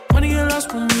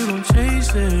prosper, you gon'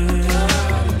 chase it.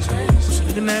 What you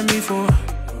looking at me for?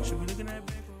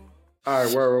 All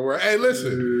right, word. Hey,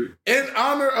 listen. In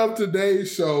honor of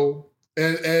today's show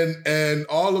and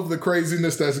all of the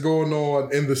craziness that's going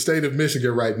on in the state of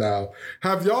Michigan right now,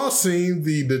 have y'all seen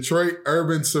the Detroit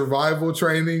Urban Survival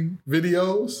Training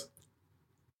videos?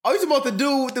 Oh, you talking about the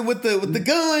dude with the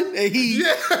gun? And he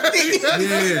Yeah.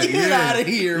 get out of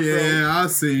here, bro. Yeah, I've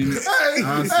seen it.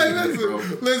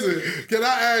 Listen, can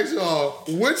I ask y'all,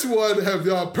 which one have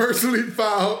y'all personally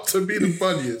found to be the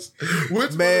funniest?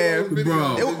 Which Man, one of those bro.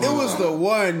 videos- It was the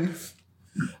one.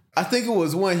 I think it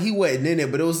was one. He wasn't in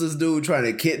it, but it was this dude trying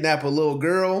to kidnap a little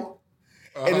girl.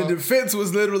 And the defense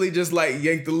was literally just like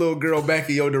yank the little girl back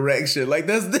in your direction. Like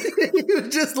that's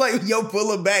just like yo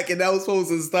pull her back, and that was supposed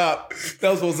to stop. That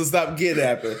was supposed to stop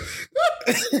kidnapping.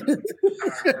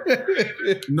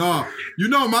 No, you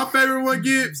know my favorite one,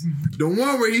 Gibbs? The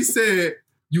one where he said,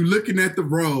 you looking at the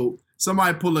road,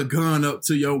 somebody pull a gun up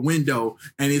to your window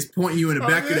and it's pointing you in the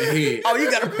back of the head. Oh,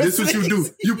 you gotta. This is what you do.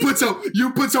 You put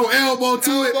your elbow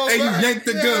to it and you yank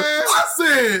the gun. I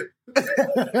said.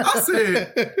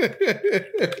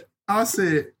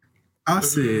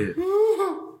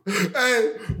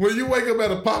 Hey, when you wake up at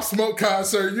a Pop Smoke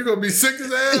concert, you're gonna be sick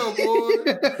as hell, boy.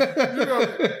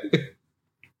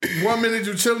 1 minute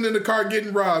you're chilling in the car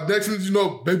getting robbed. Next minute you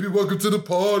know, baby, welcome to the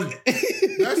party.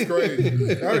 That's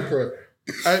crazy. That's crazy.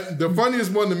 The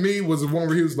funniest one to me was the one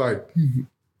where he was like,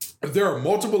 there are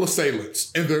multiple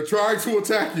assailants and they're trying to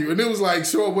attack you. And it was like,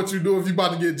 show up what you do if you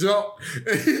about to get jumped.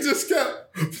 And he just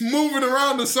kept moving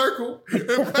around the circle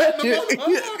and patting them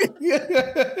on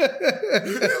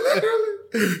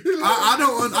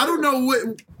I don't know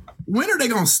when are they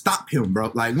gonna stop him,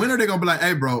 bro? Like, when are they gonna be like,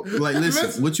 hey, bro, like,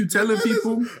 listen, what you telling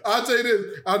people? I'll tell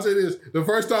you this. The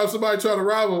first time somebody try to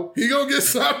rob him, he gonna get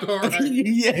stopped, all right?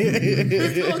 Yeah.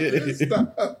 He gonna get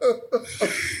stopped.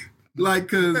 Like,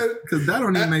 cause that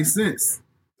don't even make sense.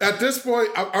 At this point,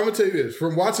 I'm gonna tell you this.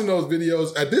 From watching those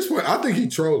videos, at this point, I think he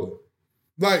trolling.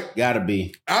 Like, Gotta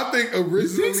be. I think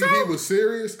originally he was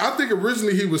serious.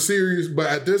 But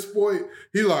at this point,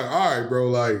 he like, all right, bro,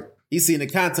 like, He seen the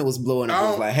content was blowing up. He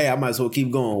was like, hey, I might as well keep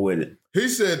going with it. he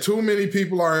said too many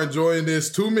people are enjoying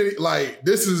this. Too many, like,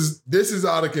 this is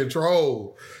out of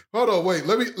control. Hold on, wait.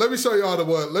 Let me show y'all the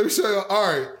one. Let me show y'all.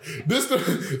 All right. This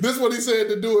what he said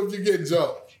to do if you get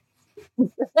jumped.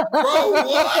 Bro,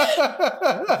 what?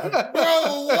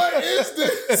 Bro, what is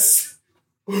this?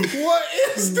 What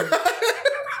is that?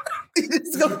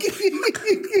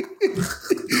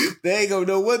 They ain't gonna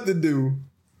know what to do.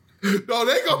 No,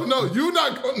 they gonna know. You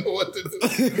not gonna know what to do.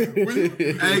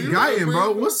 Hey, Guyton,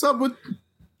 bro, what's up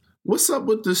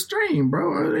with the stream,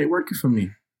 bro? It ain't working for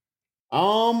me.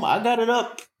 I got it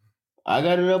up.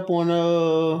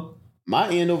 On my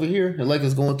end over here. Like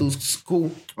it's going through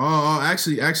school. Oh,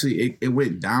 actually, it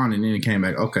went down and then it came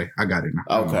back. Okay, I got it now.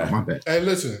 Okay, my bad. Hey,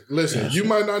 listen. You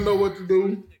might not know what to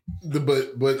do,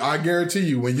 but I guarantee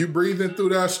you, when you breathing through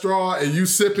that straw and you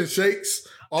sipping shakes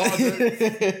all day.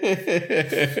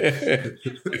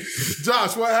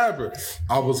 Josh, what happened?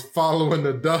 I was following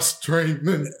the dust train.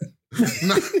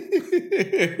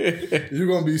 You're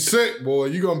gonna be sick, boy.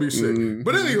 You're gonna be sick. Mm-hmm.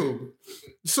 But anywho,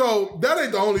 so that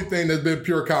ain't the only thing that's been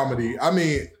pure comedy. I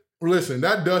mean, listen,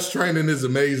 that dust training is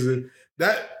amazing.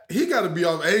 That he got to be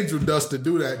off angel dust to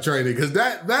do that training because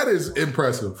that is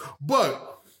impressive. But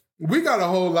we got a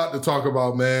whole lot to talk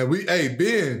about, man.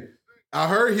 Ben, I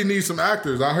heard he needs some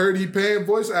actors. I heard he paying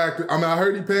voice actors. I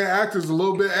heard he paying actors a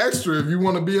little bit extra if you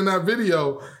want to be in that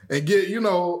video and get,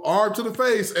 arm to the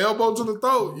face, elbow to the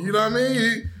throat. You know what I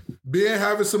mean? Ben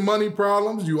having some money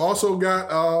problems. You also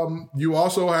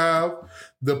have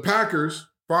the Packers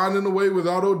finding a way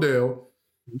without Odell.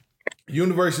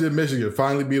 University of Michigan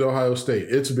finally beat Ohio State.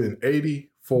 It's been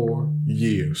 84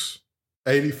 years.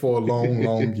 84 long,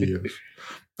 long years.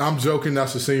 I'm joking.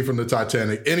 That's the scene from the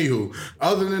Titanic. Anywho,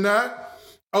 other than that,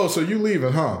 so you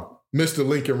leaving, huh? Mr.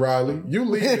 Lincoln Riley. You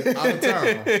leaving out of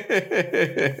town.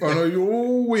 Oh, no,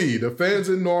 the fans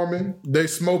in Norman, they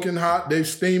smoking hot, they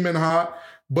steaming hot,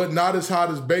 but not as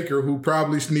hot as Baker, who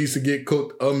probably needs to get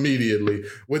cooked immediately.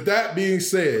 With that being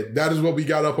said, that is what we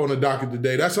got up on the docket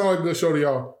today. That's all I'm going to show to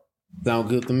y'all. Sound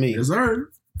good to me. Yes, sir.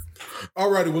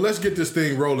 All righty, well, let's get this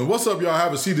thing rolling. What's up, y'all?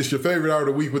 Have a seat. It's your favorite hour of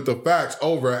the week with the facts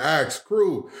over at Axe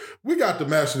Crew. We got the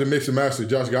master, the mix and master,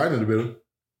 Josh Guyton in the building.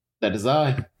 That is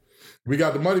I. We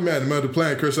got the money man, the man of the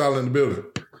plan, Chris Allen in the building.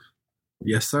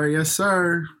 Yes, sir. Yes,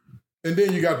 sir. And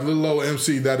then you got the little old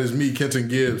MC, that is me, Kenton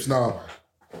Gibbs. Now,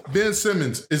 Ben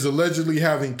Simmons is allegedly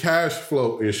having cash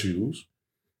flow issues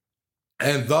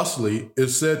and thusly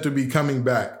is said to be coming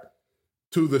back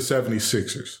to the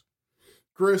 76ers.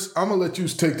 Chris, I'm gonna let you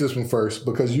take this one first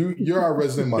because you're our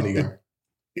resident money guy.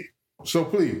 So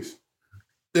please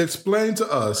explain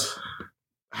to us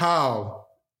how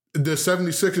the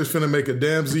 76ers finna make a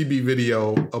damn ZB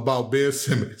video about Ben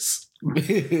Simmons.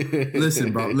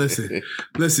 Listen, bro. Listen.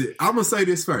 I'm gonna say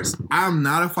this first. I'm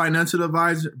not a financial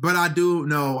advisor, but I do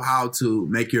know how to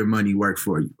make your money work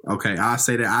for you. Okay, I'll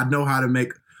say that I know how to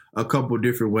make a couple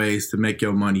different ways to make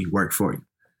your money work for you.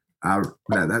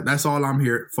 That's all I'm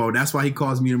here for. That's why he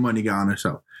calls me the money guy on the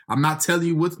show. I'm not telling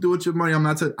you what to do with your money. I'm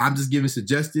just giving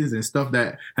suggestions and stuff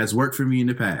that has worked for me in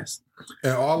the past.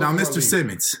 And all now, Mr.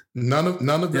 Simmons, none of them.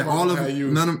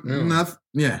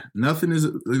 Nothing is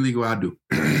illegal. I do.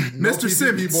 Mr.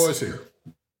 Simmons, boys here.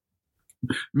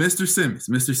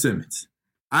 Mr. Simmons.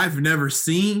 I've never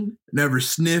seen, never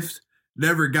sniffed,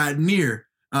 never got near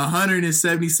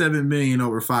 177 million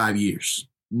over 5 years.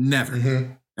 Never.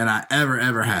 Mm-hmm. And I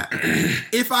ever have.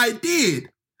 If I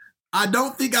did, I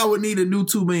don't think I would need a new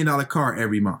 $2 million car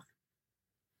every month.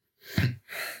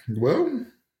 Well,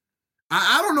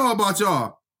 I don't know about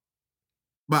y'all,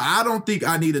 but I don't think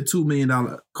I need a $2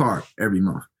 million car every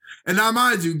month. And now,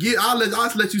 mind you, I'll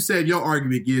let you say your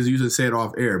argument, Giz. You just say it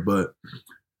off air, but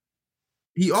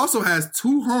he also has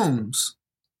 2 homes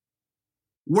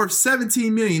worth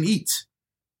 $17 million each.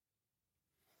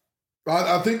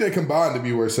 I think they combined to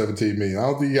be worth $17 million. I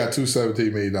don't think you got 2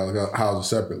 $17 million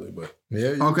houses separately, but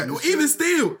yeah. Okay. Even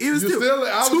still, I was about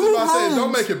to say,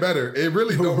 don't make it better. It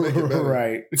really don't make it better.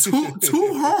 Right.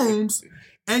 Two homes,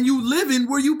 and you live in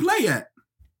where you play at.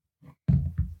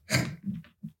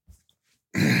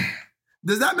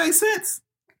 Does that make sense?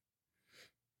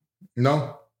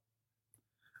 No.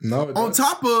 On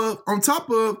top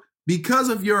of because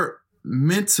of your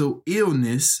mental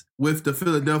illness with the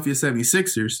Philadelphia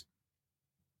 76ers,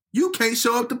 you can't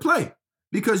show up to play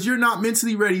because you're not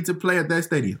mentally ready to play at that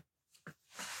stadium.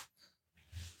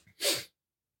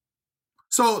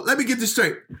 So let me get this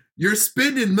straight. You're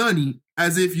spending money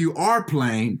as if you are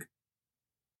playing,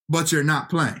 but you're not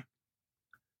playing.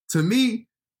 To me,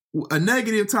 a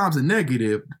negative times a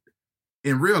negative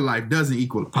in real life doesn't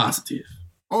equal a positive.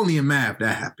 Only in math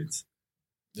that happens.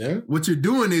 Yeah. What you're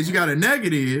doing is you got a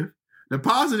negative. The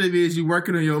positive is you're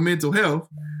working on your mental health,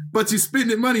 but you're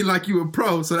spending money like you a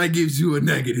pro, so that gives you a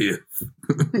negative.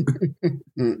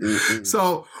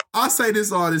 So I'll say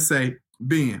this all to say,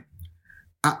 Ben,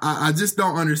 I just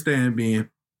don't understand, Ben.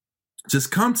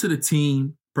 Just come to the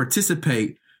team,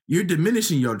 participate. You're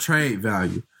diminishing your trade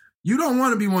value. You don't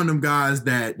want to be one of them guys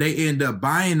that they end up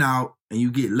buying out and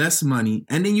you get less money,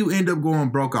 and then you end up going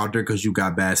broke out there because you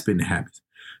got bad spending habits.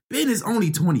 Ben is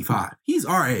only 25. He's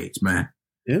our age, man.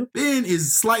 Yeah. Ben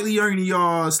is slightly younger than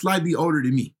y'all, slightly older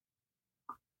than me.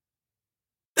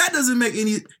 That doesn't make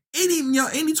any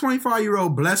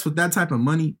 25-year-old blessed with that type of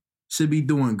money should be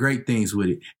doing great things with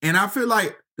it. And I feel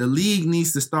like the league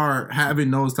needs to start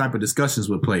having those type of discussions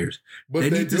with players.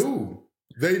 But they do.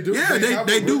 They do. Yeah,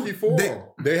 they do.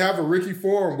 They have a Ricky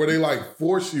Forum where they like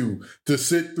force you to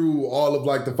sit through all of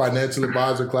like the financial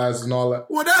advisor classes and all that.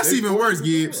 Well, that's even worse,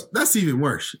 Gibbs. That's even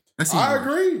worse. I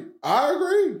agree.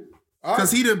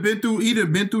 Because he'd have been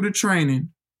through the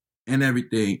training and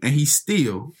everything, and he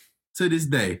still, to this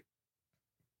day,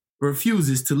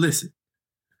 refuses to listen.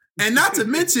 And not to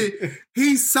mention,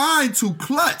 he signed to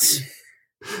Clutch.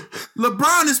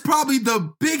 LeBron is probably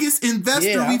the biggest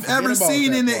investor we've ever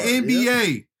seen in the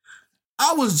NBA. Yeah.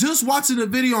 I was just watching a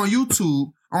video on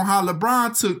YouTube on how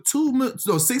LeBron took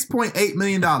 $6.8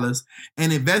 million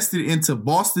and invested into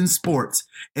Boston sports.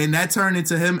 And that turned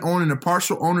into him owning a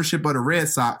partial ownership of the Red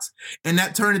Sox. And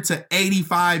that turned into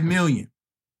 $85 million.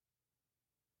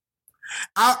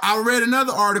 I read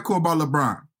another article about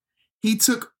LeBron. He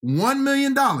took $1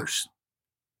 million,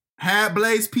 had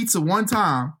Blaze Pizza one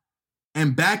time,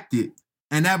 and backed it.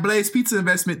 And that Blaze Pizza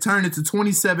investment turned into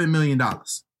 $27 million.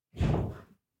 That's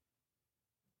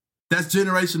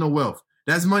generational wealth.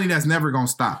 That's money that's never gonna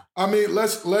stop. I mean,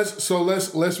 let's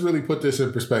really put this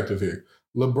in perspective here.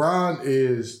 LeBron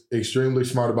is extremely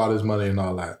smart about his money and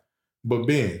all that. But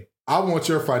Ben, I want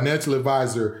your financial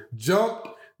advisor jumped,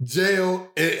 jailed,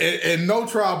 and no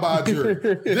trial by jury.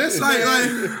 This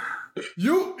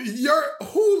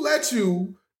who let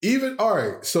you even, all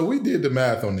right, so we did the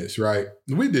math on this, right?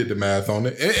 We did the math on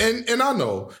it. And I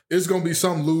know it's going to be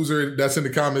some loser that's in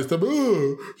the comments that,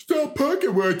 stop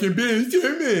pocket working, Ben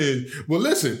Simmons. Well,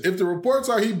 listen, if the reports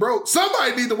are he broke,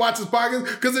 somebody need to watch his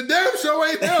pockets because the damn show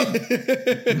ain't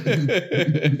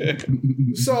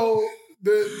him. So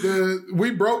we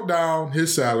broke down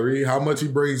his salary, how much he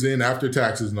brings in after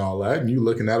taxes and all that, and you're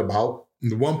looking at about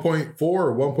 1.4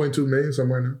 or 1.2 million,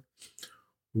 somewhere in there.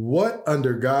 What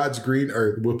under God's green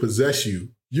earth will possess you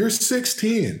You're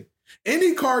 6'10".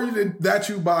 Any car that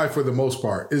you buy for the most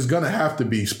part is going to have to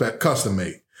be custom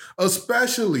made,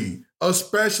 especially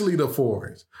the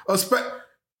foreigns.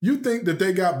 You think that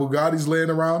they got Bugattis laying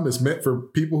around that's meant for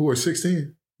people who are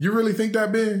 6'10"? You really think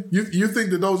that, Ben? You think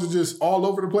that those are just all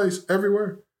over the place,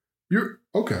 everywhere? You're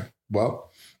okay. Well,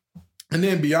 and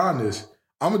then beyond this,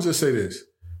 I'm going to just say this.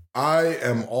 I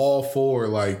am all for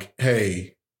like,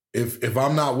 hey, if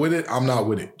I'm not with it, I'm not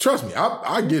with it. Trust me,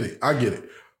 I get it. I get it.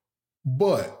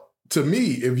 But to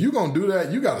me, if you're going to do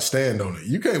that, you got to stand on it.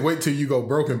 You can't wait till you go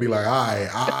broke and be like,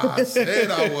 I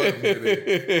said I wasn't with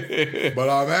it, but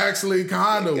I'm actually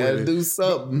kind of with it. Gotta do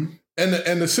something.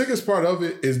 And the sickest part of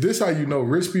it is this: how you know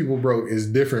rich people broke is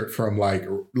different from like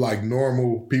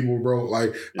normal people broke.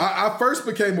 Like I first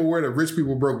became aware that rich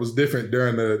people broke was different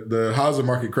during the housing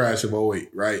market crash of 2008,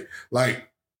 right? Like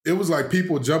it was like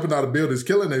people jumping out of buildings,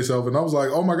 killing themselves, and I was like,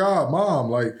 oh my God,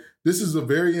 Mom, like this is a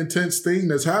very intense thing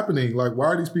that's happening. Like, why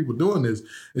are these people doing this?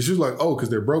 And she was like, oh, because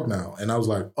they're broke now. And I was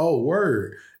like, oh,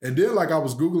 word. And then like I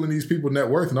was Googling these people's net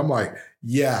worth, and I'm like,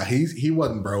 yeah, he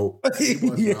wasn't broke. He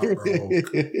was not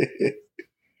broke.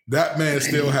 That man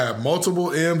still had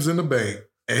multiple M's in the bank.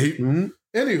 And he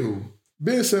anywho,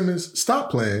 Ben Simmons,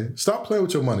 stop playing. Stop playing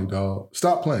with your money, dog.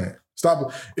 Stop playing.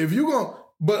 Stop. If you going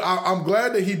but I'm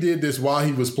glad that he did this while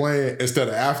he was playing instead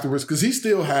of afterwards, because he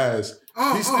still has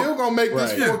he's still gonna make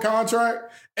this full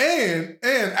contract. And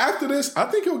after this, I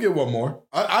think he'll get one more.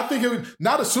 I think he'll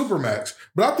not a supermax,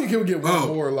 but I think he'll get one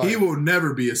more. Like he will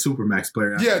never be a supermax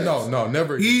player. Yeah, no,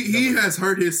 never. He has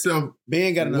hurt himself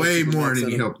Ben got way more than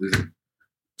he helped him.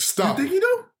 Stop. You think he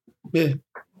do? Yeah.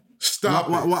 Stop.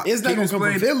 Why? It's not gonna come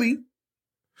from Philly.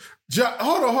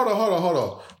 Hold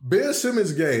on. Ben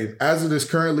Simmons' game, as it is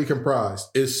currently comprised,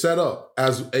 is set up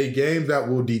as a game that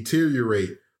will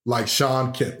deteriorate like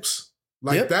Sean Kemp's.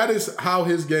 Like that is how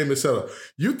his game is set up.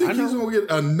 You think he's going to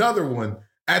get another one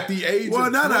at the age of 29?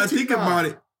 Well, now that I think about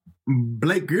it,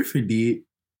 Blake Griffin did.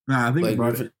 I think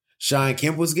about it. Sean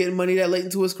Kemp was getting money that late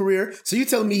into his career. So you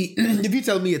tell me, if you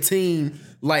tell me a team,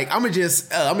 like I'm gonna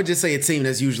just say a team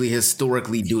that's usually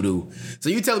historically doo-doo. So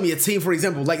you telling me a team, for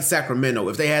example, like Sacramento,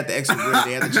 if they had the extra bread,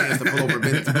 they had the chance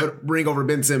to bring over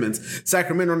Ben Simmons.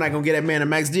 Sacramento not gonna get that man a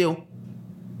max deal.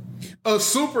 A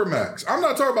super max. I'm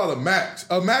not talking about a max.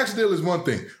 A max deal is one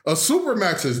thing. A super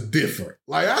max is different.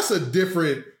 Like that's a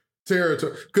different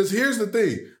territory. Because here's the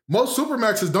thing. Most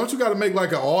Supermaxes, don't you got to make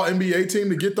like an all NBA team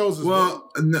to get those as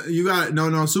well? No, you got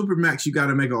Supermax, you got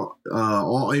to make a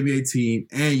all NBA team,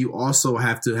 and you also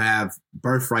have to have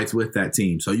birthrights with that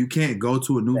team. So you can't go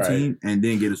to a new team and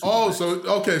then get a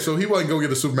Supermax. So he wasn't going to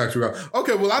get a Supermax.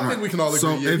 Okay, well I think we can all agree.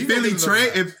 So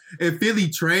if Philly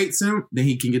trades him, then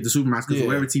he can get the Supermax because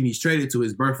whatever team he's traded to,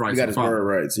 his birthrights. He got his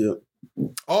birthrights. Yep.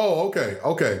 Oh,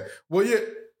 okay. Well, yeah.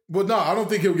 Well, no, I don't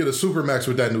think he'll get a super max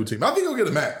with that new team. I think he'll get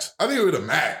a max. I think he'll get a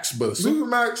max, but a super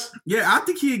max. Yeah, I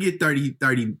think he'll get 30,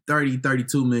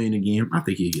 32 million again. I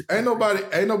think he'll get that.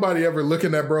 Ain't nobody ever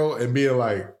looking at bro and being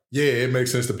like, yeah, it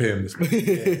makes sense to pay him this much.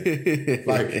 Yeah.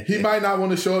 Like, he might not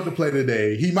want to show up to play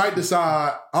today. He might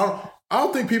decide. I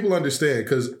don't think people understand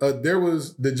because there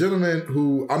was the gentleman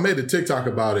who I made a TikTok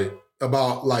about it,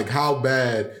 about like how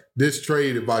bad this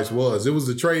trade advice was. It was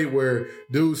the trade where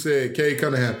dude said, Cade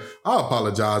Cunningham, I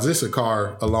apologize, it's a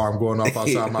car alarm going off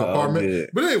outside my apartment. Man.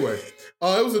 But anyway,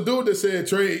 it was a dude that said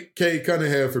trade Cade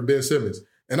Cunningham for Ben Simmons.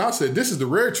 And I said, this is the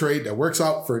rare trade that works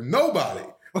out for nobody.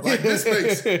 Like this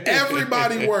makes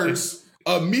everybody worse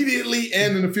immediately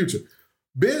and in the future.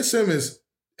 Ben Simmons,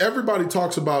 everybody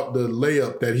talks about the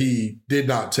layup that he did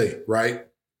not take, right?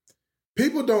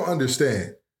 People don't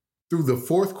understand. Through the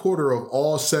fourth quarter of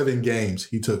all 7 games,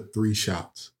 he took 3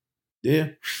 shots. Yeah.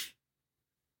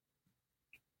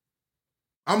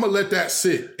 I'm going to let that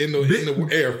sit in the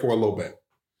air for a little bit.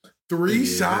 3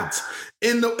 shots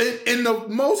in the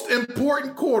most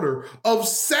important quarter of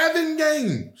 7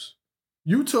 games.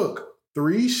 You took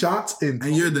 3 shots and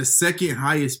you're the second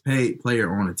highest paid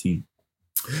player on the team.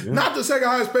 Yeah. Not the second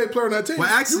highest paid player on that team. Well,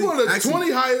 actually, you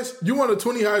want the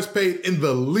 20 highest paid in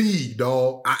the league,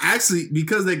 dog.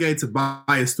 Because they gave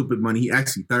Tobias stupid money, he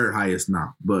actually third highest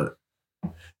now. But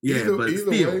yeah,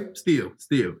 still,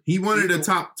 he one of the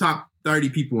top 30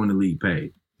 people in the league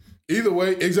paid. Either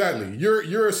way, exactly.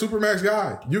 You're a Supermax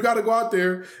guy. You got to go out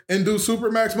there and do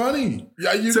Supermax money.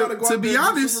 You got to go out there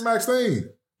and do Supermax thing.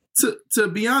 To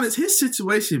be honest, his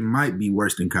situation might be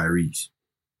worse than Kyrie's.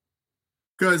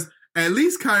 Because at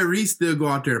least Kyrie still go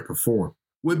out there and perform.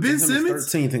 With Ben Simmons,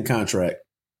 13th in contract.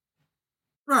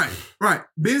 Right.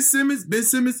 Ben Simmons,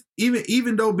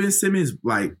 even though Ben Simmons,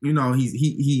 like, you know,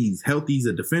 he's healthy, he's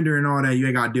a defender and all that, you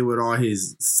ain't got to deal with all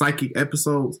his psychic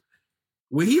episodes.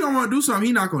 When he don't want to do something,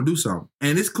 he not going to do something.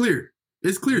 And it's clear.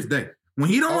 It's clear as day. When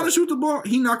he don't want to shoot the ball,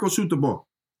 he not going to shoot the ball.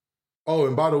 Oh,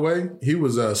 and by the way, he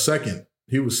was second.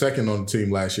 He was second on the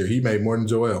team last year. He made more than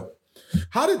Joel.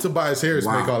 How did Tobias Harris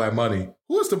make all that money?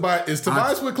 Who is Tobias? Is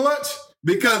Tobias with Clutch?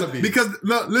 Because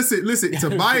look, listen.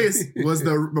 Tobias was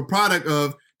the product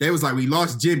of, they was like, we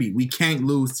lost Jimmy. We can't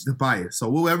lose Tobias. So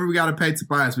whoever we got to pay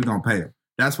Tobias, we going to pay him.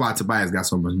 That's why Tobias got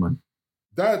so much money.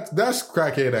 That's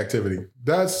crackhead activity.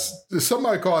 That's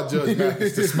somebody called Judge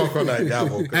Mathis to smoke on that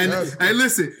gavel. And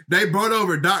listen, they brought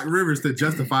over Doc Rivers to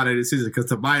justify that decision because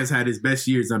Tobias had his best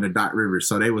years under Doc Rivers.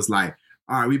 So they was like,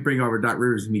 all right, we bring over Doc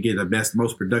Rivers and we get the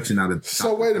most production out of Tobias.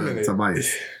 So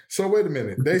wait a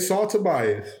minute. They saw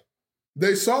Tobias.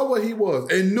 They saw what he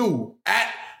was and knew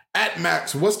at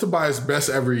max, what's Tobias' best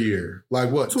every year?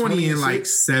 Like what? 20 and like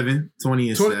 7. 20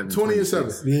 and 7. 20 and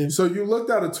 7. Yeah. So you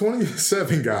looked at a 20 and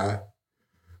 7 guy.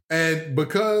 And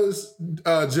because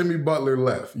Jimmy Butler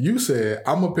left, you said,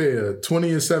 I'm going to pay a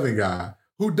 20 and 7 guy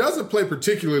who doesn't play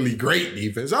particularly great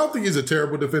defense. I don't think he's a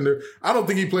terrible defender. I don't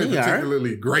think he played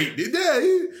particularly great.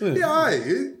 Yeah, all right.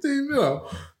 Who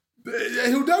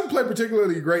doesn't play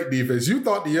particularly great defense. You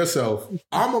thought to yourself,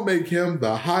 I'm going to make him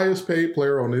the highest paid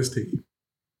player on this team.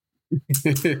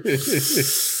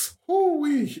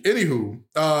 Anywho,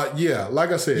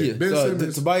 like I said, Ben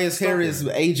Simmons. Tobias Harris'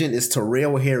 agent is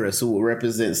Terrell Harris, who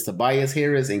represents Tobias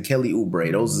Harris and Kelly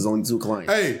Oubre. Those are his only 2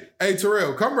 clients. Hey,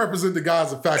 Terrell, come represent the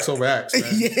guys of Facts Over Acts, man.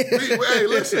 Hey,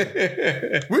 listen,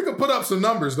 we can put up some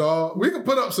numbers, dog. We can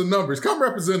put up some numbers. Come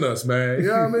represent us, man. You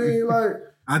know what I mean? Like,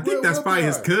 I think that's probably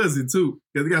his cousin too,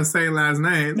 because he got the same last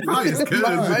name. It's probably his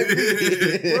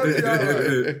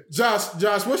cousin.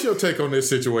 Josh, what's your take on this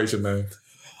situation, man?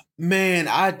 Man,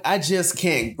 I just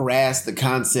can't grasp the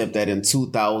concept that in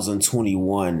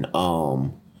 2021,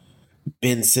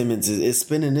 Ben Simmons is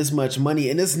spending this much money.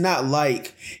 And it's not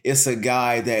like it's a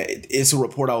guy that it's a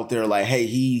report out there like, hey,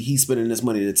 he's spending this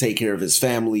money to take care of his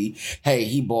family. Hey,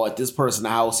 he bought this person a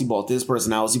house. He bought this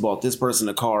person a house. He bought this person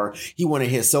a car. He wanted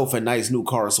himself a nice new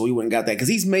car, so he went and got that. Because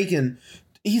he's making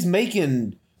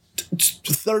 $30,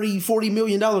 $40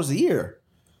 million a year.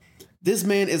 This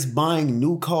man is buying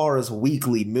new cars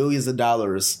weekly, millions of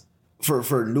dollars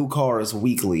for new cars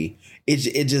weekly.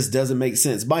 It just doesn't make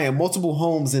sense. Buying multiple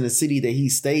homes in the city that he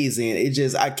stays in,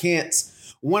 I can't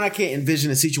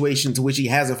envision a situation to which he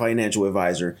has a financial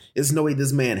advisor. There's no way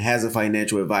this man has a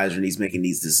financial advisor and he's making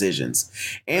these decisions.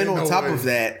 And on top of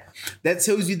that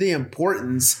tells you the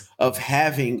importance of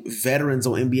having veterans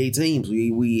on NBA teams.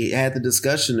 We had the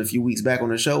discussion a few weeks back on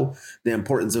the show, the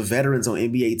importance of veterans on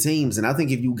NBA teams. And I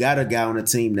think if you got a guy on a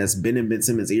team that's been in Ben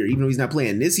Simmons' ear, even though he's not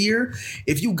playing this year,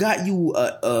 if you got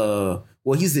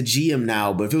well, he's the GM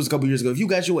now, but if it was a couple years ago, if you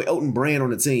got you Elton Brand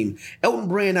on the team, Elton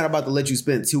Brand not about to let you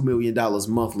spend $2 million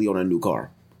monthly on a new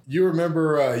car. You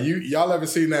remember, y'all ever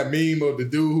seen that meme of the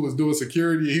dude who was doing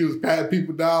security? He was patting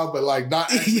people down, but like not.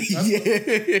 That's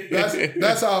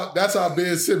how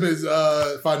Ben Simmons'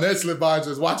 financial advisor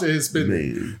is watching his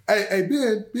spending. Hey,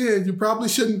 Ben, you probably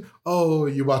shouldn't. Oh,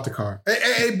 you bought the car.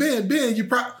 Hey, Ben, you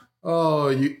probably. Oh,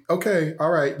 you okay?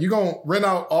 All right, you gonna rent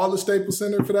out all the Staples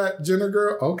Center for that Jenner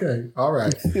girl? Okay, all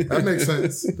right, that makes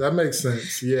sense. That makes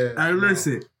sense. Yeah. Hey,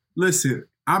 listen.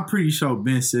 I'm pretty sure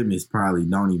Ben Simmons probably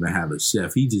don't even have a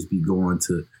chef. He just be going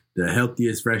to the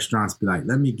healthiest restaurants, be like,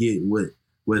 let me get what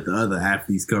the other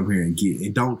athletes come here and get.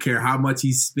 And don't care how much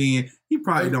he spend. He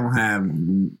probably don't have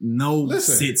no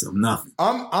sense of nothing.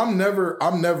 I'm never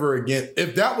again.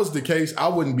 If that was the case, I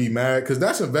wouldn't be mad because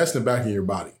that's investing back in your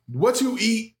body. What you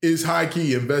eat is high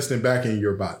key investing back in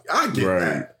your body. I get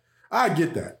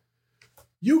that.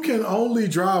 You can only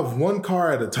drive one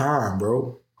car at a time,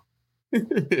 bro.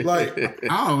 Like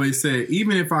I always say,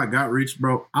 even if I got rich,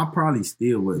 bro, I probably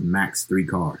still would max 3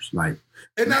 cars. Like,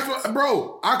 and that's what,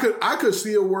 bro. I could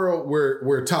see a world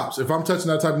where tops. If I'm touching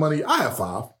that type of money, I have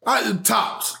 5.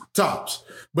 Tops.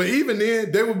 But even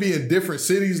then, they would be in different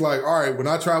cities. Like, all right, when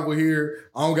I travel here,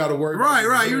 I don't got to worry.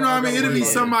 Right. You know what I mean? It'd be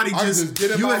somebody just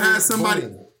you would have somebody.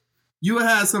 Boom. You would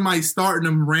have somebody starting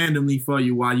them randomly for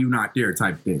you while you're not there,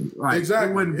 type thing. Like,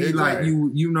 exactly. It wouldn't be like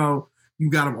you know. You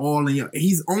got him all in your.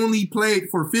 He's only played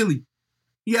for Philly.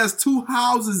 He has 2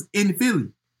 houses in Philly.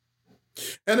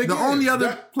 And again, the only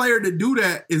other player to do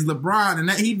that is LeBron, and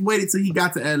that he waited till he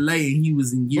got to LA and he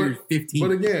was in year 15. But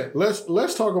again,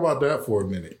 let's talk about that for a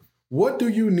minute. What do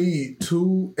you need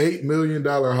 2 $8 million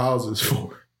houses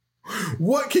for?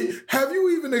 Have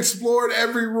you even explored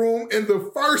every room in the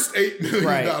first $8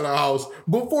 million house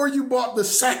before you bought the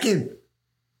second?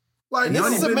 Like, this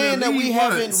is a man that we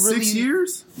haven't really 6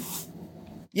 years.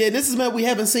 Yeah, this is man we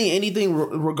haven't seen anything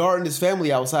regarding his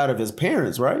family outside of his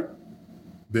parents, right?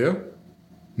 Yeah.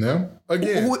 Yeah.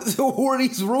 Again, Who are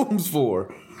these rooms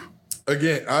for?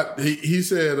 Again, he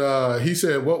said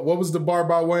what was the bar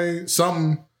by Wayne?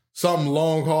 Something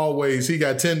long hallways. He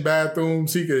got 10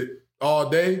 bathrooms. He could all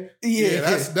day. Yeah,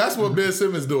 that's what Ben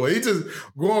Simmons doing. He just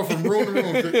going from room to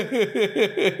room.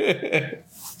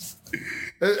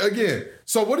 Again,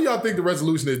 so what do y'all think the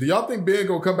resolution is? Do y'all think Ben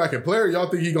gonna come back and play, or y'all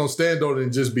think he gonna stand on it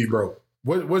and just be broke?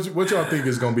 What y'all think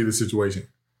is gonna be the situation?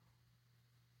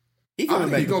 He gonna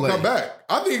come back.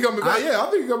 I think he coming back. I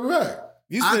think he coming back.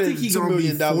 I think he's $2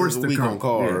 million forced to come on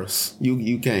cars. Yeah.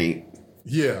 You can't.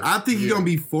 Yeah, I think he's gonna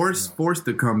be forced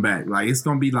to come back. Like it's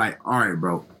gonna be like, all right,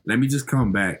 bro, let me just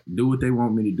come back, do what they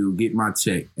want me to do, get my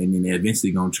check, and then they're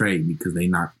eventually gonna trade me because they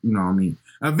not, you know what I mean.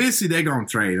 Eventually they're gonna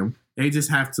trade him. They just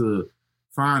have to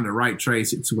find the right trade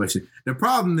situation. The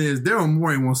problem is Daryl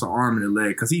Morey wants an arm and a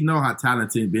leg because he know how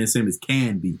talented Ben Simmons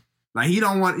can be. Like he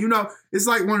don't want, it's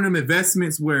like one of them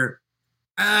investments where.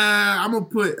 I'm gonna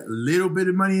put a little bit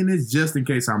of money in this just in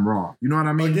case I'm wrong. You know what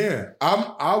I mean? Again,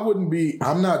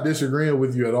 I'm not disagreeing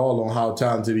with you at all on how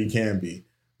talented he can be.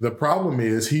 The problem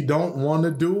is he don't want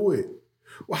to do it.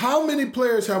 How many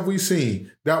players have we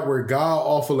seen that were god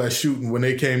awful at shooting when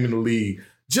they came in the league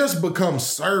just become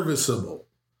serviceable?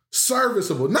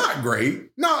 Serviceable, not great,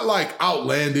 not like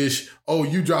outlandish. Oh,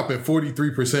 you dropping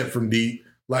 43% from deep.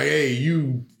 Like, hey,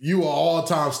 you an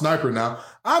all-time sniper now.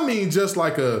 I mean, just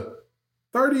like a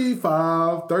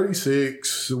 35,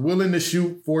 36, willing to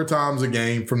shoot 4 times a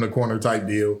game from the corner type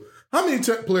deal. How many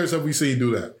players have we seen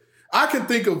do that? I can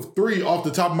think of 3 off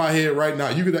the top of my head right now.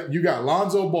 You got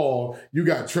Lonzo Ball, you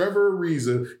got Trevor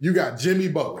Ariza, you got Jimmy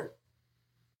Butler.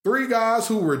 3 guys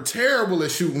who were terrible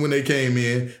at shooting when they came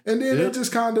in, and then they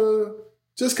just kind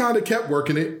of kept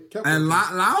working it.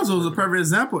 Lonzo's a perfect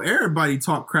example. Everybody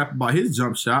talked crap about his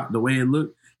jump shot, the way it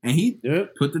looked, and he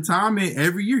put the time in.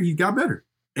 Every year he got better.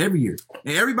 Every year.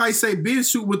 And everybody say Ben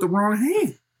shoot with the wrong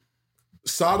hand.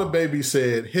 Sada Baby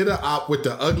said, hit a op with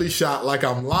the ugly shot like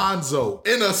I'm Lonzo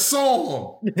in a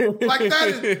song. Like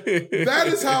that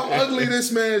is how ugly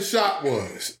this man's shot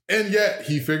was. And yet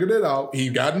he figured it out. He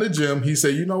got in the gym. He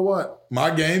said, you know what?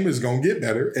 My game is going to get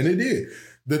better. And it did.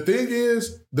 The thing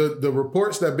is, the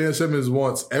reports that Ben Simmons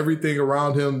wants everything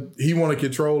around him, he want to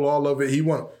control all of it.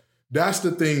 That's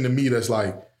the thing to me that's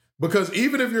like, because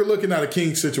even if you're looking at a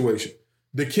Kings situation,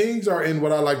 the Kings are in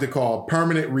what I like to call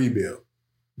permanent rebuild.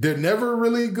 They're never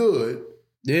really good.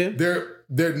 Yeah.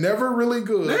 They're never really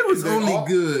good. They was only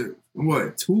good,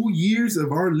 2 years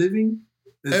of our living?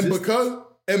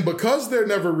 Because they're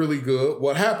never really good,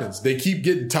 what happens? They keep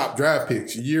getting top draft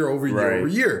picks year over year over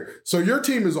year. So your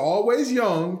team is always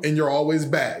young and you're always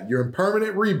bad. You're in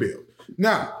permanent rebuild.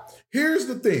 Now, here's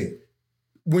the thing.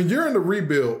 When you're in the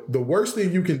rebuild, the worst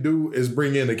thing you can do is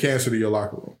bring in a cancer to your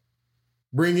locker room.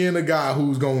 Bring in a guy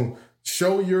who's going to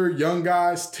show your young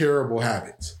guys terrible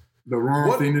habits. The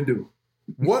wrong thing to do.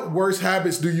 What worse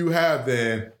habits do you have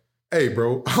than, hey,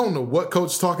 bro, I don't know what coach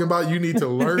is talking about. You need to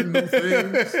learn new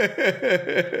things.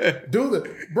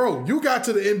 Bro, you got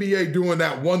to the NBA doing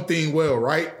that one thing well,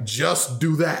 right? Just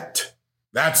do that.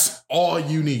 That's all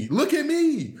you need. Look at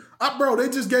me. Bro, they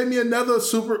just gave me another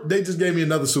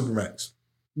Supermax.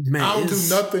 Man, I don't do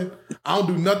nothing. I don't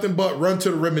do nothing but run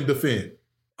to the rim and defend.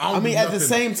 At the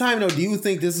same time, though, do you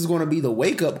think this is going to be the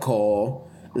wake-up call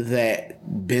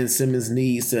that Ben Simmons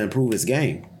needs to improve his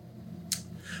game?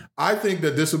 I think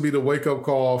that this will be the wake-up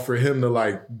call for him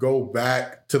to, go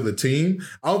back to the team.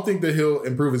 I don't think that he'll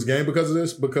improve his game because of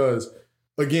this, because,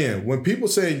 again, when people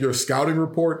say your scouting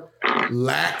report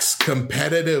lacks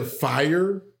competitive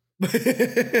fire,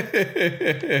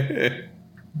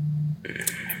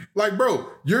 bro,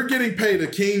 you're getting paid a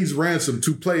king's ransom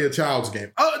to play a child's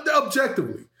game.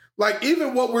 Objectively.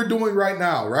 Even what we're doing right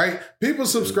now, right? People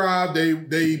subscribe,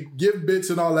 they give bits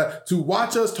and all that to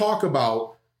watch us talk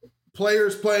about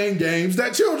players playing games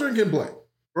that children can play.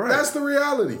 Right. That's the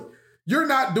reality. You're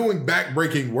not doing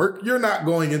back-breaking work. You're not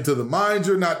going into the mines.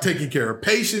 You're not taking care of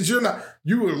patients. You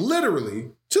are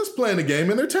literally just playing a game,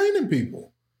 entertaining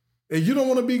people. And you don't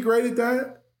want to be great at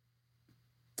that?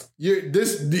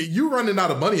 You running out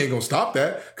of money ain't gonna stop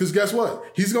that, because guess what?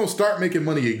 He's gonna start making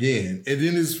money again, and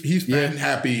then he's fat and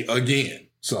happy again.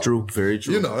 So true, very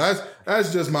true.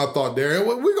 That's just my thought there, and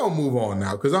we're gonna move on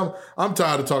now because I'm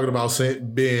tired of talking about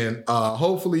Ben.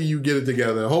 Hopefully you get it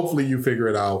together. Hopefully you figure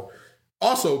it out.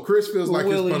 Also, Chris feels like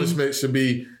his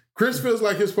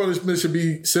punishment should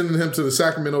be sending him to the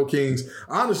Sacramento Kings.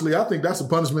 Honestly, I think that's a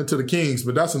punishment to the Kings,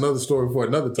 but that's another story for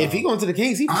another time. If he going to the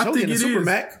Kings, he can get a Super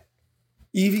Mac.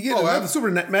 If you get another Super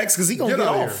Max, because he gonna get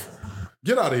off.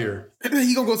 Get out of here.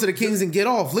 He gonna go to the Kings and get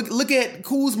off. Look at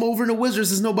Kuzma over in the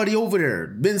Wizards. There's nobody over there.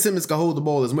 Ben Simmons can hold the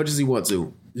ball as much as he wants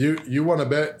to. You want to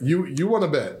bet? You want to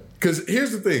bet? Because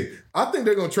here's the thing. I think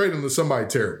they're going to trade him to somebody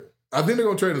terrible.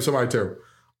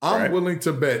 I'm willing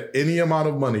to bet any amount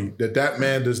of money that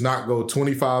man does not go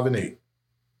 25-8.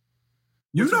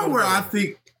 You know where I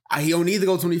think he don't need to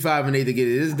go 25-8 to get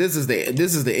it. This is the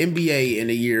NBA in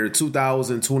the year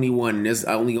 2021. And it's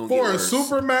only going to get worse. For a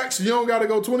Supermax, you don't got to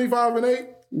go 25-8?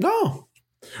 No.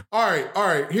 All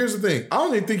right. Here's the thing. I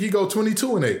don't even think he go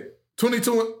 22-8.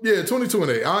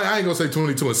 22-8. I ain't gonna say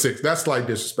 22-6. That's like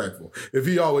disrespectful. If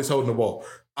he always holding the ball,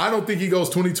 I don't think he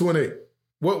goes 22-8.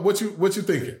 What you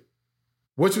thinking?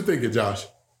 What you thinking, Josh?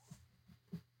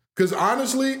 Because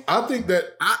honestly, I think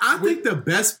that I think the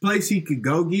best place he could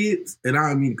go get, and I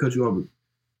don't mean to cut you off,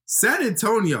 San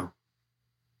Antonio.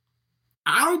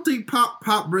 I don't think Pop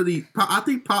I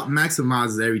think Pop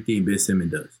maximizes everything Ben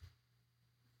Simmons does.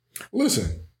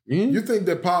 Listen, you think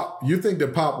that Pop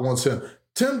wants him.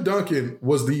 Tim Duncan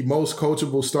was the most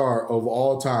coachable star of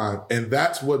all time, and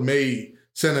that's what made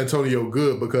San Antonio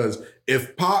good, because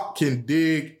if Pop can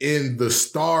dig in the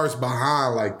stars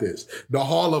behind like this, the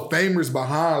Hall of Famers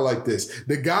behind like this,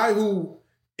 the guy who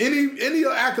any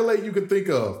accolade you can think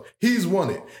of, he's won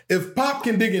it. If Pop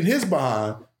can dig in his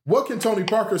behind, what can Tony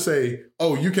Parker say?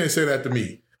 Oh, you can't say that to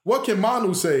me. What can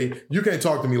Manu say? You can't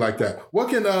talk to me like that. What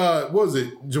can,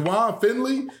 Juwan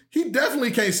Finley? He definitely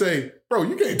can't say, bro,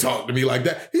 you can't talk to me like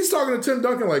that. He's talking to Tim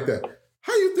Duncan like that.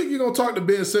 How you think you're going to talk to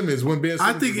Ben Simmons when Ben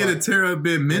Simmons I think it'll tear up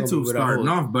Ben mental starting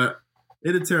off, but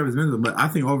it'll tear up his mental. But I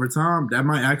think over time, that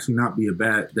might actually not be a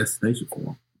bad destination for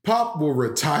him. Pop will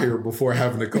retire before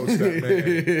having to coach that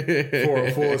man for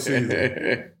a full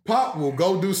season. Pop will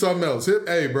go do something else.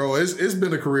 Hey, bro, it's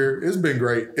been a career. It's been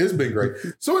great.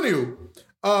 So,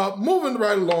 anywho, moving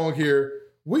right along here,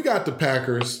 we got the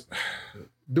Packers.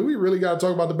 Do we really got to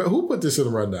talk about the Packers? Who put this in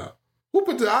the rundown? Who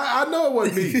put this? I know it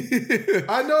wasn't me.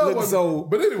 I know it wasn't. So,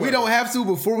 but anyway, we don't have to.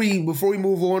 Before we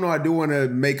move on, I do want to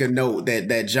make a note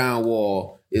that John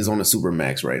Wall is on the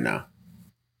Supermax right now.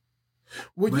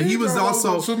 Well, but he was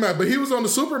also Supermax, but he was on the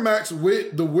Supermax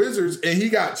with the Wizards, and he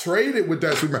got traded with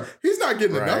that Supermax. He's not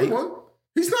getting another one.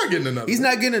 He's not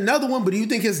getting another one, but do you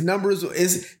think his numbers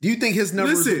with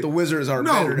the Wizards are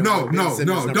better than No.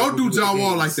 Don't do John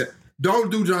Wall like that.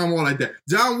 Don't do John Wall like that.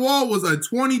 John Wall was a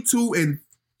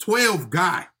 22-12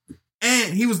 guy.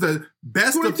 And he was the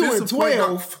best defensive point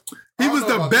guard. He was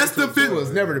the best defensive. He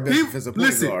was never the best defensive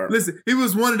point guard. Listen, he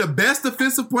was one of the best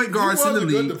defensive point guards in the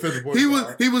league.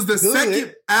 He was the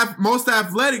second most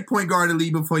athletic point guard in the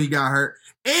league before he got hurt.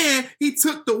 And he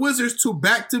took the Wizards to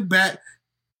back-to-back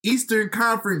Eastern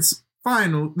Conference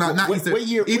Finals. What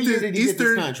year did he get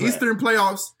this contract? Eastern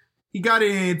playoffs. He got it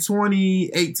in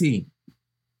 2018.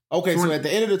 Okay, so at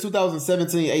the end of the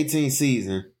 2017-18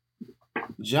 season,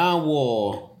 John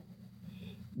Wall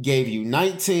gave you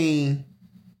 19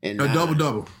 and 9. A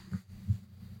double-double.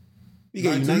 He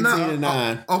gave you 19 and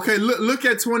 9. Okay, look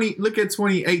at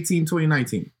 2018,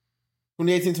 2019.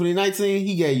 2018, 2019,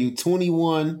 he gave you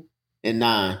 21 and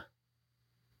 9.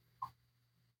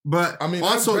 But I mean,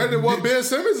 also better than what Ben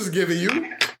Simmons is giving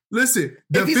you. Listen,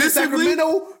 if he's in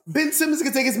Sacramento, Ben Simmons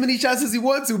can take as many shots as he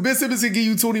wants to. Ben Simmons can give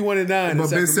you 21 and 9.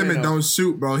 But Ben Simmons don't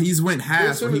shoot, bro. He's went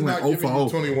half. He went 0 for 0.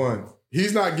 21.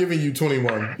 He's not giving you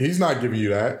 21. He's not giving you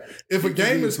that. If a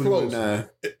game is close,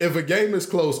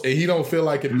 and he don't feel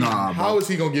like it, how is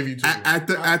he gonna give you 21? At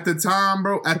the time,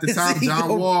 bro? At the time,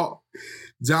 John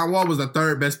Wall was the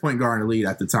third best point guard in the league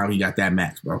at the time he got that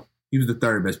max, bro. He was the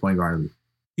third best point guard in the league.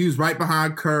 He was right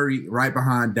behind Curry, right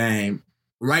behind Dame,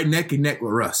 right neck and neck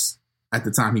with Russ at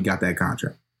the time he got that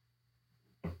contract.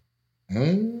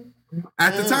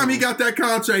 At the time he got that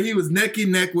contract, he was neck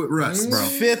and neck with Russ, bro.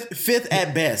 Fifth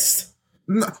at best.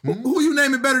 No, who you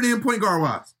naming better than point guard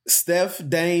wise? Steph,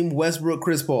 Dame, Westbrook,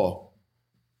 Chris Paul.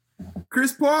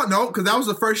 Chris Paul? No, because that was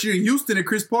the first year in Houston, and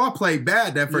Chris Paul played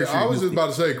bad that first year. I was just about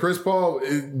to say, Chris Paul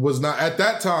was not, at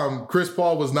that time, Chris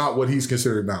Paul was not what he's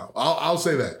considered now. I'll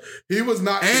say that. He was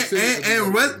not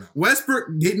And Westbrook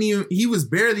didn't even, he was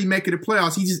barely making the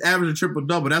playoffs. He just averaged a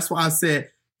triple-double. That's why I said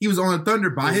he was on the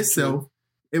Thunder by himself.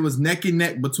 It was neck and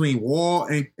neck between Wall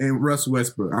and Russell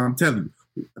Westbrook. I'm telling you.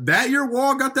 That year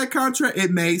Wall got that contract,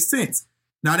 it made sense.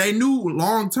 Now, they knew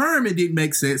long-term it didn't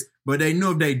make sense, but they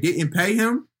knew if they didn't pay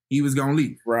him, he was gonna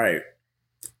leave. Right.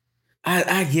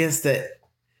 I guess that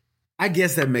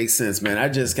makes sense, man. I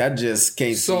just can't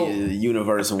see a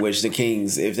universe in which the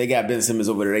Kings, if they got Ben Simmons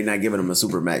over there, they're not giving him a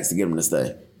supermax to get him to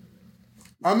stay.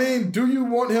 I mean, do you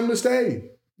want him to stay?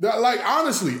 Like,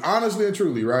 honestly and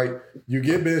truly, right? You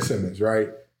get Ben Simmons, right?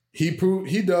 He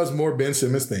does more Ben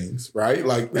Simmons things, right?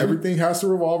 Like, everything has to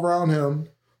revolve around him.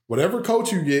 Whatever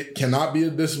coach you get cannot be a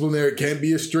disciplinary, can't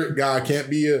be a strict guy, can't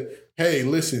be a hey,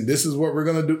 listen, this is what we're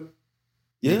gonna do.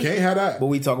 Yeah. You can't have that. But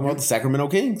we talking about the Sacramento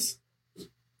Kings.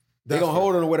 They're That's gonna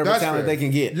hold on to whatever That's talent fair. they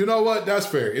can get. You know what? That's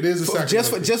fair. It is a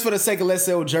Sacramento Just for the sake of let's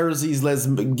sell jerseys, let's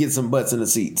get some butts in the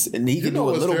seats, and he can do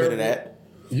a little bit of that.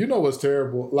 You know what's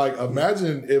terrible? Like,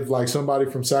 imagine if like somebody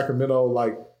from Sacramento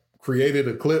like created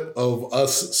a clip of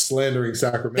us slandering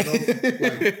Sacramento,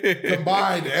 like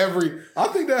combined I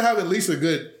think they have at least a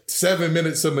good 7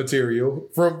 minutes of material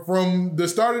from the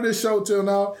start of this show till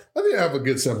now. I think I have a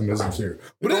good 7 minutes of material.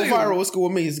 But Go anyway, viral. What's cool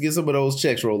with me is get some of those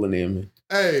checks rolling in, man.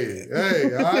 hey,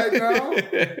 all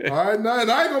right now,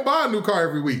 and I ain't gonna buy a new car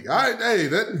every week. I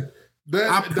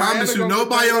promise you,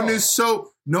 nobody on this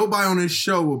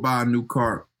show will buy a new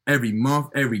car every month,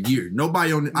 every year.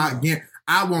 Nobody on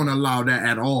I won't allow that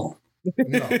at all.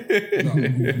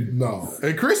 No.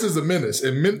 And Chris is a menace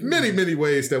in many, many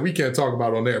ways that we can't talk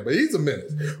about on there, but he's a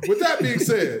menace. With that being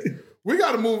said, we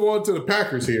got to move on to the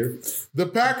Packers here. The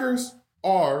Packers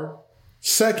are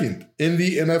second in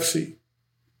the NFC.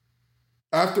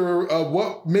 After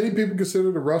what many people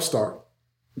consider the rough start,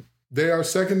 they are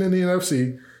second in the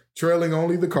NFC, trailing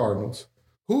only the Cardinals,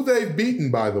 who they've beaten,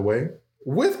 by the way,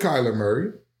 with Kyler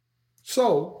Murray.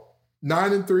 So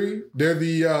 9-3. They're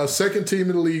the second team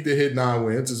in the league to hit 9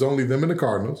 wins. It's only them and the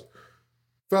Cardinals.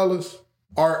 Fellas,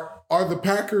 are the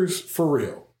Packers for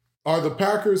real? Are the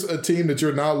Packers a team that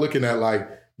you're now looking at like,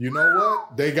 you know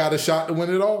what? They got a shot to win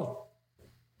it all.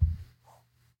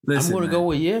 Listen, I'm going to go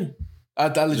with yeah. I'll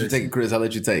let you take it, Chris. I'll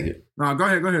let you take it. No, go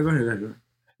ahead.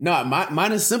 No,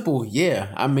 mine is simple.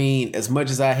 Yeah. I mean, as much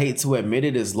as I hate to admit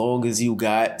it, as long as you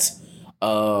got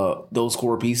those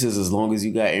core pieces, as long as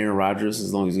you got Aaron Rodgers,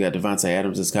 as long as you got Devontae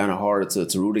Adams, it's kind of hard to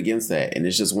root against that. And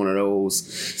it's just one of those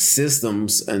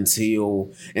systems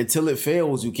until it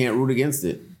fails, you can't root against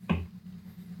it.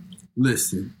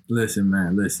 Listen,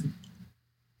 man.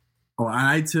 Oh,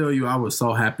 I tell you, I was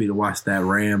so happy to watch that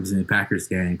Rams and Packers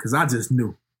game because I just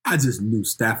knew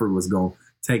Stafford was going to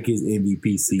take his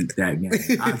MVP seat that game.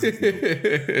 I just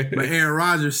knew. But Aaron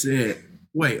Rodgers said,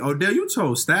 wait, Odell, you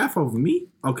chose Staff over me?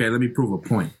 Okay, let me prove a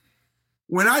point.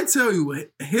 When I tell you,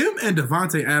 him and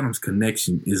Devontae Adams'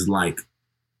 connection is like,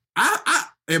 I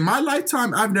in my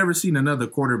lifetime, I've never seen another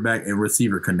quarterback and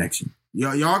receiver connection.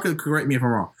 Y'all can correct me if I'm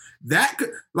wrong.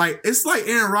 It's like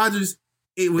Aaron Rodgers,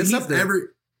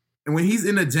 when he's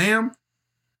in a jam,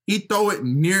 he throw it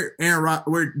near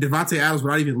where Devontae Adams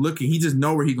without even looking. He just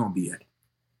know where he's gonna be at.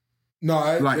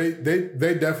 No,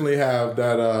 they definitely have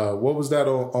that. What was that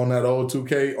on that old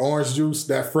 2K orange juice?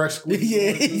 That fresh squeeze.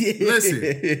 Yeah. Listen,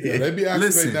 they be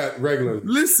activating that regularly.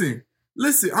 Listen.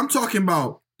 I'm talking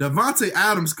about Devontae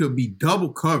Adams could be double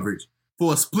coverage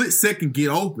for a split second, get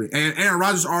open, and Aaron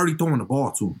Rodgers already throwing the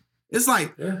ball to him. It's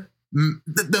like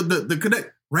the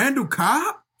connect. Randall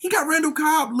Cobb. He got Randall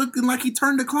Cobb looking like he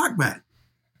turned the clock back.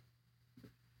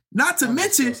 Not to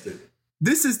mention.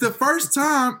 This is the first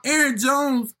time Aaron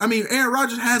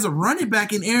Rodgers has a running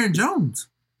back in Aaron Jones.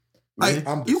 Like,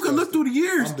 you can look through the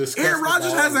years. Aaron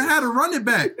Rodgers hasn't had a running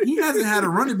back. He hasn't had a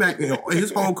running back in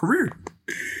his whole career.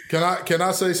 Can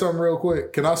I say something real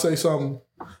quick? Can I say something?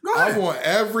 Go ahead. I want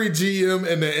every GM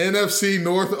in the NFC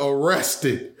North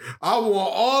arrested. I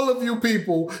want all of you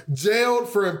people jailed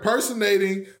for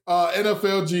impersonating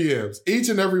NFL GMs. Each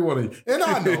and every one of you. And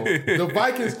I know the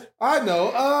Vikings.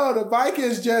 The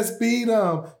Vikings just beat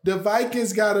them. The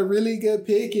Vikings got a really good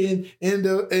pick in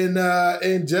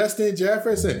Justin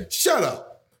Jefferson. Shut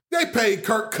up. They paid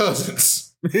Kirk Cousins.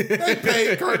 They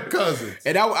paid Kirk Cousins.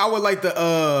 And I would like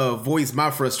to voice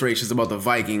my frustrations about the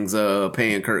Vikings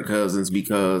paying Kirk Cousins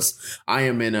because I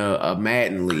am in a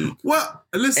Madden league. Well,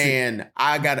 listen. And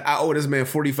I owe this man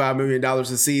 $45 million a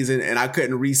season, and I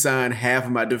couldn't re-sign half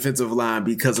of my defensive line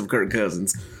because of Kirk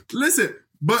Cousins. Listen,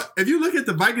 but if you look at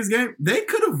the Vikings game, they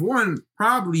could have won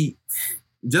probably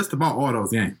just about all those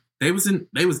games. They was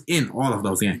in all of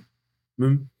those games.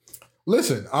 Mm-hmm.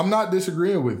 Listen, I'm not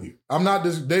disagreeing with you.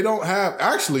 They don't have,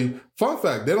 actually, fun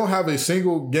fact, they don't have a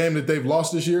single game that they've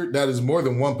lost this year that is more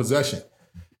than one possession.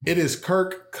 It is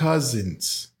Kirk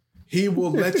Cousins. He will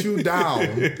let you down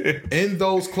in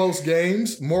those close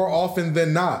games more often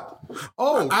than not.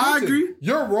 Oh, I agree.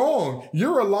 You're wrong.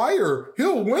 You're a liar.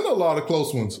 He'll win a lot of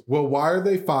close ones. Well, why are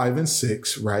they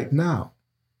 5-6 right now?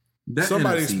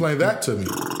 Somebody explain that to me.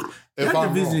 That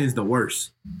division is the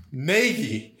worst.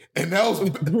 Nagy. And that was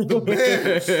the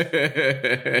Bears.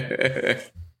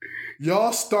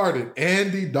 Y'all started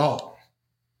Andy Dalton,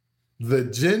 the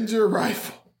ginger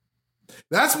rifle.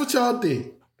 That's what y'all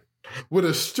did. With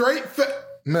a straight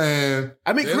man.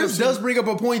 I mean, the Chris NFC does bring up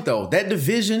a point, though. That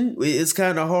division, it's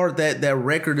kind of hard. That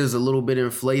record is a little bit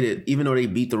inflated, even though they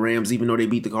beat the Rams, even though they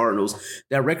beat the Cardinals.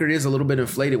 That record is a little bit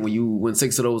inflated when you win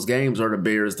 6 of those games are the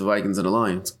Bears, the Vikings, and the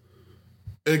Lions.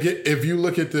 If you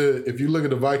look at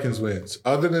the Vikings wins,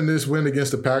 other than this win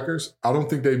against the Packers, I don't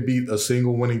think they beat a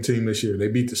single winning team this year. They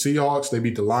beat the Seahawks, they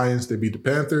beat the Lions, they beat the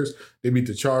Panthers, they beat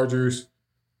the Chargers,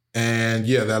 and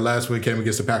yeah, that last win came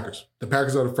against the Packers. The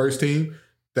Packers are the first team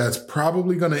that's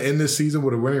probably going to end this season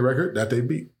with a winning record that they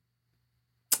beat.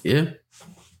 Yeah.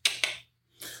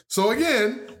 So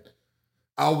again,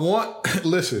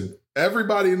 listen,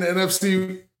 everybody in the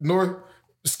NFC North,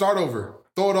 start over.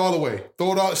 Throw it all away.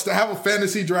 Have a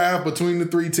fantasy draft between the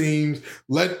 3 teams.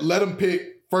 Let them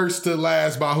pick first to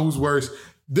last by who's worse.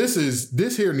 This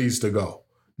here needs to go.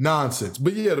 Nonsense.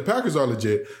 But yeah, the Packers are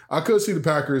legit. I could see the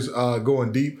Packers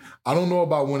going deep. I don't know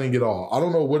about winning it all. I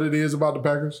don't know what it is about the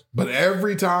Packers, but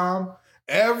every time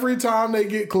they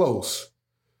get close,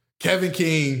 Kevin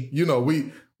King,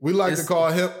 we like to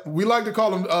call him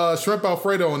Shrimp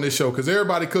Alfredo on this show because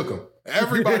everybody cook him.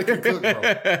 Everybody can cook,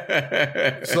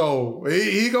 bro. So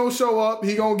he gonna show up,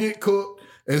 he gonna get cooked,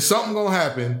 and something gonna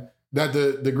happen that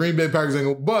the Green Bay Packers ain't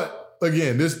gonna. But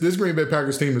again, this Green Bay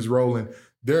Packers team is rolling.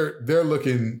 They're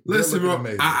looking. Listen, bro,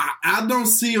 amazing. I don't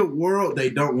see a world they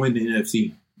don't win the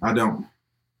NFC. I don't.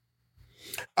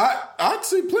 I'd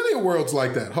see plenty of worlds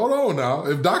like that. Hold on now.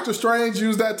 If Doctor Strange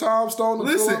used that time stone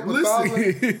to fill up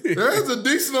 1,000, there's a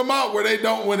decent amount where they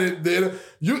don't win it.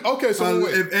 So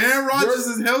if Aaron Rodgers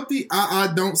is healthy,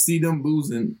 I don't see them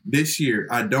losing this year.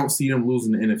 I don't see them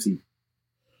losing the NFC.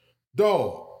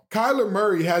 Though Kyler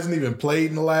Murray hasn't even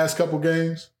played in the last couple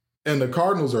games, and the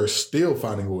Cardinals are still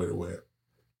finding a way to win.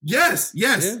 Yes.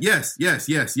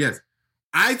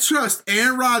 I trust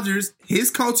Aaron Rodgers, his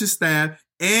coaching staff,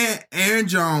 and Aaron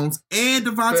Jones and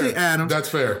Devontae Adams. That's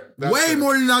fair.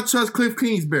 More than I trust Cliff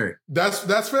Kingsbury.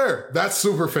 That's fair. That's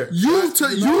super fair. You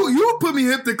put me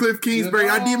hip to Cliff Kingsbury.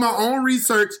 I did my own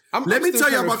research. Let me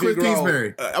tell you about Cliff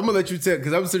Kingsbury. I'm gonna let you tell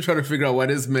because I'm still trying to figure out why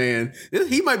this man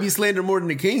he might be slandering more than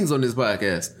the Kings on this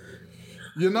podcast.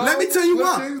 Let me tell you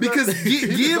why. Because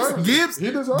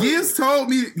Gibbs told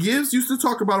me Gibbs used to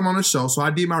talk about him on the show, so I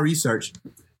did my research.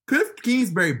 Cliff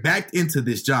Kingsbury backed into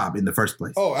this job in the first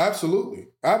place. Oh, absolutely.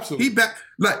 He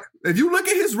if you look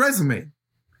at his resume,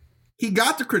 he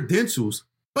got the credentials,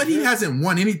 but he hasn't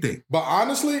won anything. But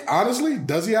honestly,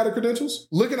 does he have the credentials?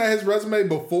 Looking at his resume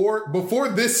before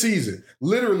this season,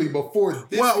 literally before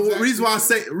this reason why I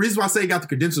say he got the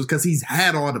credentials because he's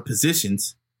had all the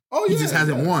positions. Oh, yeah. He just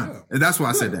hasn't won. Yeah. And that's why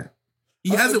I said that. He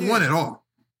hasn't won at all.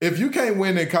 If you can't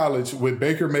win in college with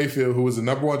Baker Mayfield, who was the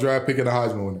number 1 draft pick in the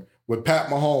Heisman winner, with Pat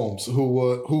Mahomes,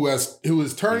 who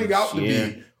is turning out to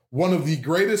be one of the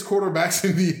greatest quarterbacks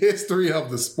in the history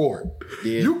of the sport.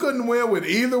 Yeah. You couldn't win with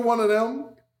either one of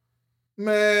them.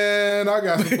 Man, I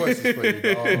got some questions for you,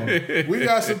 dog. We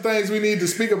got some things we need to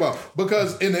speak about.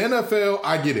 Because in the NFL,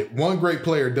 I get it. One great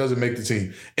player doesn't make the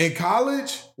team. In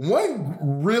college, one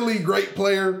really great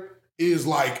player is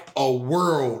like a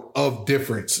world of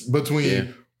difference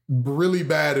between really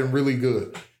bad and really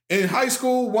good. In high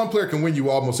school, one player can win you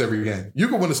almost every game. You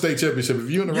can win a state championship. If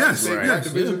you're in the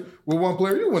division with one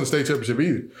player, you win a state championship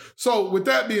either. So with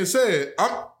that being said,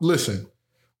 listen,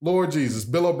 Lord Jesus,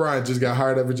 Bill O'Brien just got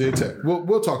hired at Virginia Tech.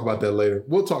 We'll talk about that later.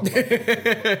 We'll talk about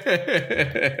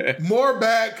that. More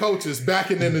bad coaches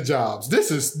backing into jobs. This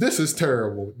is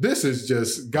terrible. This is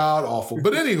just god awful.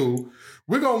 But anywho,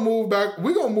 we're gonna move back.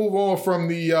 We're gonna move on from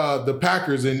the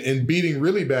Packers and beating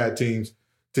really bad teams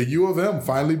to U of M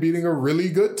finally beating a really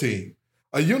good team.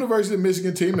 A University of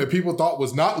Michigan team that people thought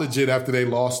was not legit after they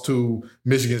lost to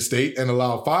Michigan State and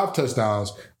allowed 5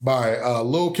 touchdowns by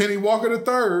Lil Kenny Walker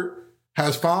III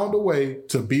has found a way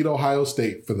to beat Ohio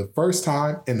State for the first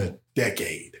time in a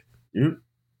decade. Yep.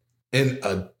 In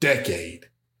a decade.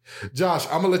 Josh,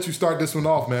 I'm going to let you start this one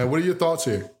off, man. What are your thoughts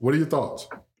here? What are your thoughts?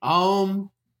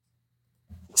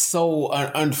 So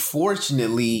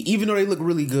unfortunately, even though they look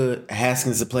really good,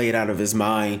 Haskins has played out of his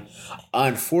mind.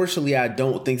 Unfortunately, I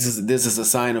don't think this is a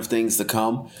sign of things to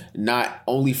come, not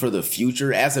only for the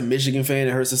future. As a Michigan fan,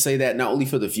 it hurts to say that, not only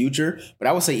for the future, but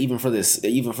I would say even for this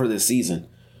season.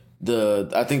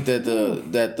 I think that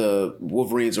the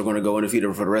Wolverines are going to go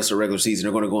undefeated for the rest of the regular season.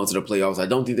 They're going to go into the playoffs. I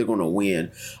don't think they're going to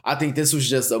win. I think this was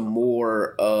just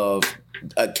more of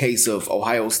a case of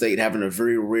Ohio State having a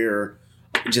very rare,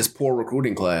 just poor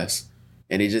recruiting class.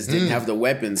 And they just didn't have the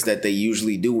weapons that they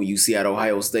usually do when you see at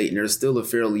Ohio State. And they're still a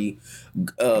fairly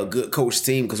good coach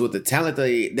team because with the talent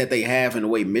that they have and the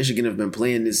way Michigan have been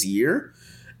playing this year,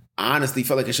 honestly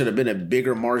felt like it should have been a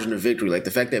bigger margin of victory. Like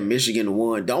the fact that Michigan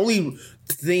won. The only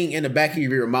thing in the back of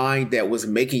your mind that was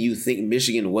making you think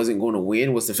Michigan wasn't going to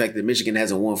win was the fact that Michigan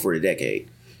hasn't won for a decade.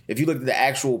 If you look at the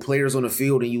actual players on the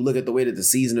field and you look at the way that the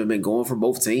season have been going for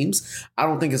both teams, I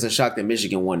don't think it's a shock that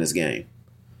Michigan won this game.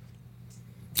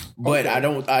 But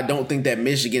okay. I don't think that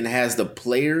Michigan has the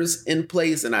players in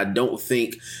place, and I don't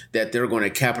think that they're going to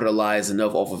capitalize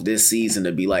enough off of this season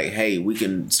to be like, hey, we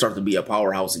can start to be a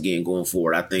powerhouse again going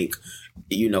forward. I think,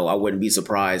 I wouldn't be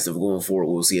surprised if going forward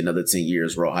we'll see another 10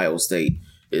 years where Ohio State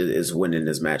is winning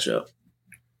this matchup.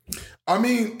 I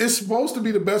mean, it's supposed to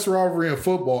be the best rivalry in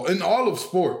football, in all of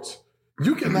sports.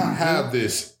 You cannot have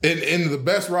this in the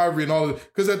best rivalry in all of it,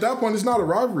 because at that point, it's not a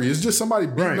rivalry. It's just somebody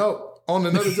beating up on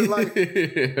another thing.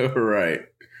 Right.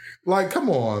 Like, come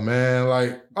on, man.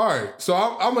 Like, all right. So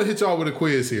I'm going to hit y'all with a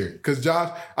quiz here, because,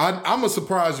 Josh, I'm going to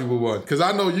surprise you with one, because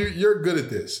I know you're good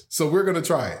at this. So we're going to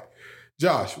try it.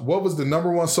 Josh, what was the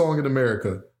number one song in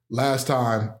America last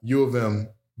time U of M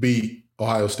beat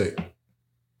Ohio State?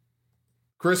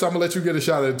 Chris, I'm going to let you get a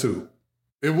shot at it too.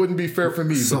 It wouldn't be fair for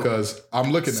me because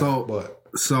I'm looking at it. But.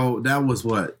 So that was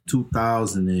what,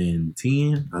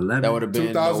 2010, 11? That would have been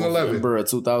 2011. November of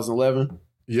 2011.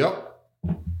 Yep.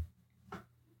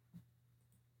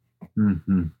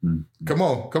 Come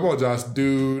on, Josh.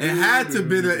 Dude, it had to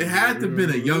been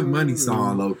a Young Money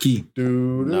song, low key.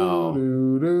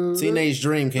 No. Teenage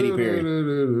Dream, Katy Perry.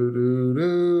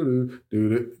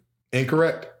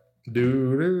 Incorrect.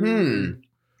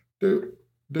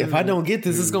 If I don't get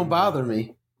this, it's gonna bother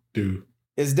me.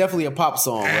 It's definitely a pop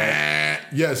song, right?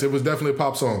 Yes, it was definitely a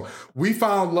pop song. We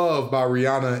Found Love by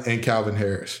Rihanna and Calvin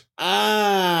Harris.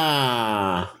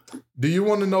 Do you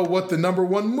want to know what the number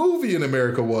one movie in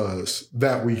America was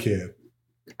that weekend?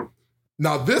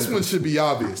 Now, this one should be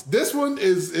obvious. This one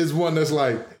is one that's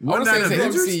like... I want to say it's an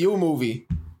MCU movie.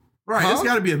 Right, It's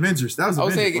got to be Avengers. That was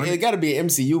Avengers. I would say it got to be an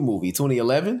MCU movie.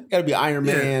 2011? Got to be Iron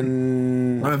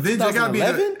Man... Avengers got to be...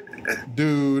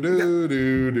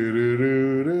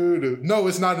 No,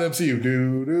 it's not an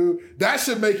MCU. That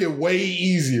should make it way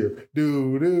easier.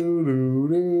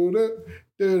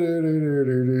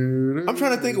 I'm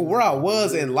trying to think of where I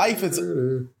was in life. It's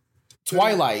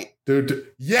Twilight.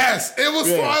 Yes, it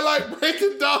was Twilight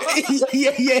Breaking Dawn.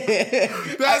 Yeah.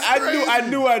 I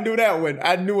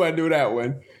knew that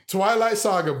one. Twilight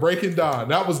Saga Breaking Dawn.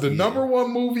 That was the number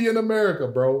one movie in America,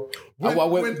 bro. I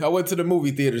went to the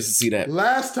movie theaters to see that.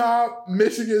 Last time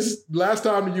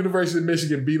the University of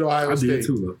Michigan beat Ohio State. Did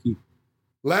too, low.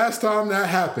 Last time that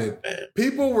happened,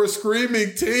 people were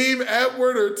screaming Team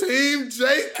Edward or Team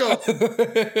Jacob.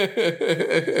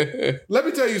 Let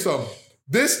me tell you something.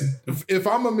 If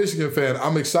I'm a Michigan fan,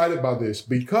 I'm excited by this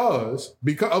because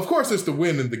of course it's the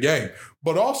win in the game,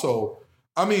 but also,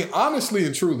 I mean, honestly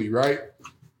and truly, right?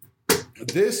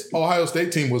 This Ohio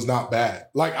State team was not bad.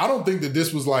 Like, I don't think that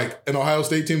this was like an Ohio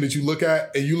State team that you look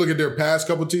at and you look at their past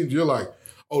couple teams, you're like,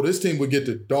 oh, this team would get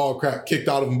the dog crap kicked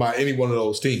out of them by any one of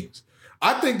those teams.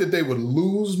 I think that they would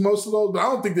lose most of those, but I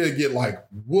don't think they'd get like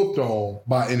whooped on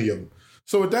by any of them.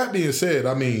 So with that being said,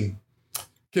 I mean,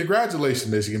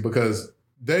 congratulations, Michigan, because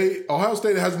Ohio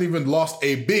State hasn't even lost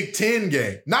a Big Ten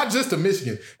game, not just to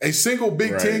Michigan, a single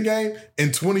Big Ten game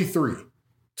in 23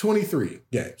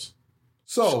 games.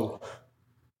 So,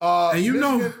 and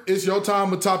Michigan, it's your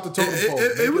time to top the totem pole.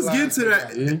 It was getting to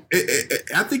that.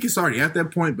 I think it's already at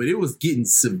that point, but it was getting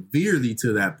severely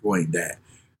to that point that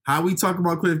how we talk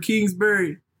about Cliff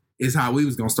Kingsbury is how we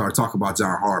was going to start talking about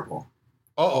John Harbaugh.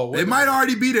 It might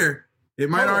already be there.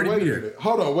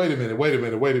 Hold on, wait a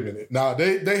minute. Now,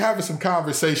 they having some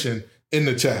conversation in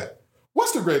the chat.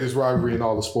 What's the greatest rivalry in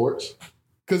all the sports?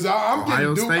 Because I'm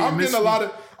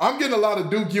getting a lot of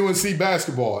Duke UNC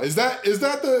basketball. Is that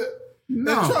the?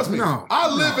 No, and trust me.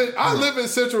 I live in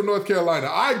Central North Carolina.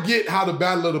 I get how the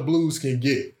Battle of the Blues can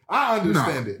get. I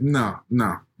understand it. No.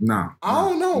 I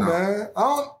don't know, man.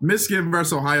 Michigan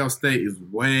versus Ohio State is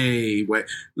way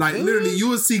like literally you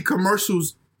will see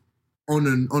commercials on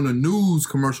the news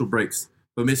commercial breaks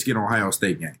for Michigan Ohio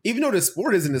State game. Even though the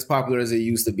sport isn't as popular as it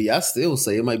used to be, I still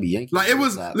say it might be Yankees. Like it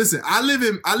was. Listen, I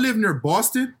live near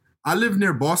Boston.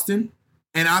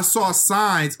 And I saw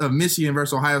signs of Michigan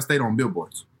versus Ohio State on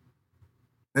billboards.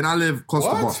 And I live close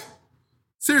to Boston.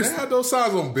 Seriously. They had those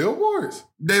signs on billboards?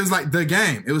 They was like the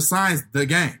game. It was signs the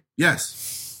game.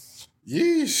 Yes.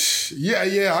 Yeesh.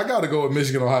 Yeah. I got to go with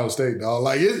Michigan Ohio State, dog.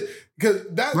 Like because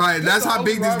that's how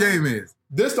big this game is.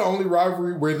 This the only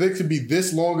rivalry where there could be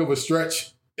this long of a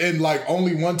stretch and like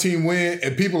only one team win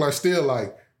and people are still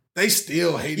like they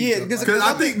still hate each other. Because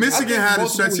I think Michigan had a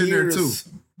stretch in there too.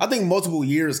 I think multiple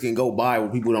years can go by where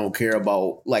people don't care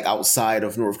about, like, outside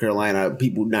of North Carolina,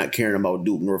 people not caring about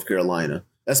Duke, North Carolina,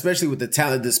 especially with the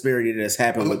talent disparity that's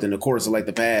happened within the course of like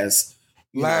the past.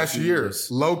 Last year,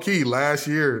 low key, last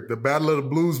year, the Battle of the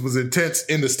Blues was intense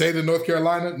in the state of North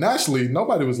Carolina. Nationally,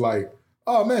 nobody was like,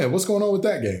 "Oh man, what's going on with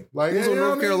that game?" Like, It was on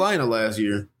North Carolina last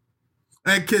year.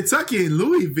 And Kentucky and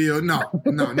Louisville, no,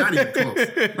 not even close.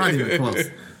 Not even close.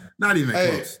 Not even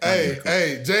close.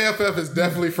 Hey, JFF is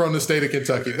definitely from the state of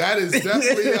Kentucky. That is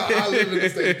definitely I live in the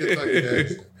state of Kentucky.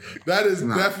 Guys. That is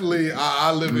definitely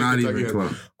I live in Kentucky. Not even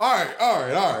close. All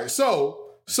right.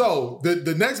 So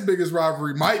the next biggest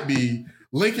rivalry might be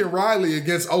Lincoln Riley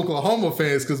against Oklahoma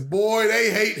fans, because boy,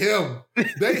 they hate him.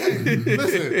 They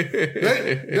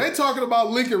talking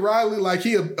about Lincoln Riley like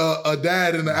he a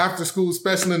dad in the after school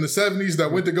special in the 70s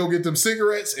that went to go get them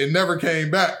cigarettes and never came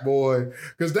back, boy.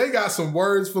 Because they got some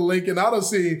words for Lincoln.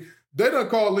 They done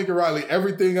call Lincoln Riley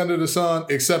everything under the sun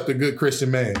except a good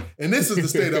Christian man. And this is the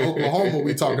state of Oklahoma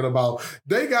we talking about.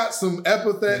 They got some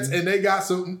epithets and they got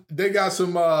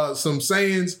some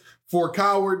sayings for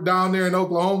coward down there in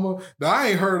Oklahoma that I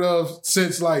ain't heard of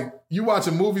since, like, you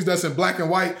watching movies that's in black and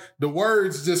white, the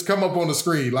words just come up on the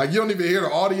screen. Like, you don't even hear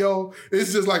the audio.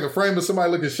 It's just like a frame of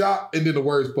somebody looking shot and then the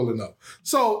words pulling up.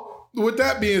 So with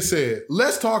that being said,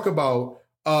 let's talk about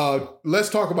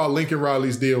Lincoln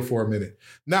Riley's deal for a minute.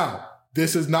 Now,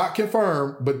 this is not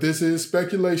confirmed, but this is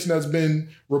speculation that's been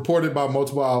reported by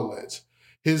multiple outlets.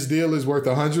 His deal is worth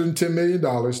 $110 million,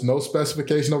 no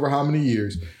specification over how many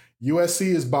years. USC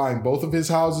is buying both of his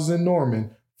houses in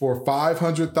Norman for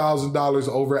 $500,000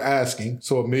 over asking,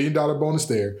 so $1 million bonus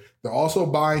there. They're also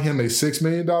buying him a $6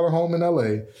 million home in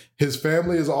LA. His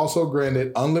family is also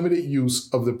granted unlimited use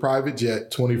of the private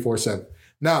jet 24/7.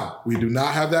 Now, we do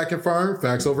not have that confirmed.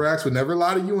 Facts over acts would never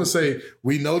lie to you and say,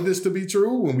 we know this to be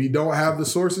true when we don't have the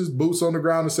sources, boots on the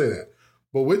ground to say that.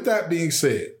 But with that being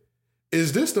said,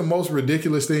 is this the most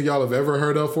ridiculous thing y'all have ever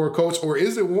heard of for a coach, or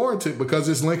is it warranted because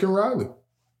it's Lincoln Riley?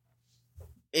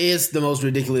 It's the most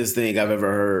ridiculous thing I've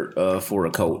ever heard for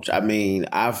a coach. I mean,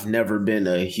 I've never been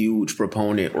a huge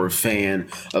proponent or fan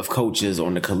of coaches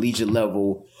on the collegiate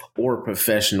level or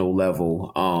professional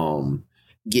level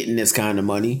getting this kind of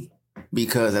money,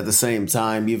 because at the same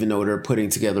time, even though they're putting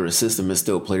together a system, it's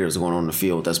still players going on the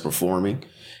field that's performing.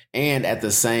 And at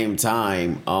the same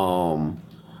time,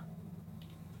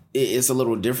 it's a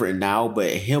little different now, but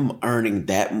him earning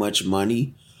that much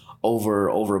money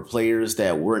over players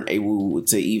that weren't able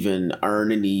to even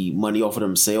earn any money off of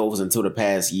themselves until the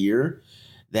past year,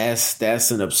 that's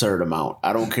an absurd amount.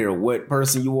 I don't care what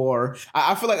person you are.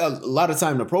 I feel like a lot of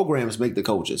time the programs make the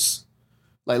coaches.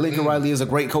 Like Lincoln Riley is a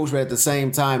great coach, but at the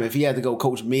same time, if he had to go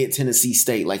coach mid-Tennessee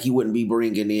State, like he wouldn't be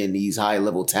bringing in these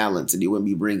high-level talents, and he wouldn't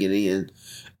be bringing in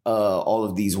all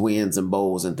of these wins and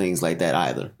bowls and things like that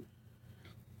either.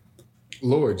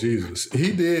 Lord Jesus.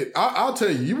 He did. I'll tell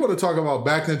you, you want to talk about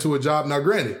backed into a job. Now,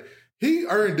 granted, he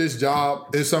earned this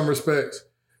job in some respects,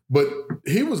 but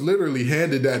he was literally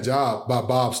handed that job by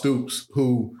Bob Stoops,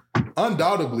 who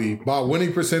undoubtedly, by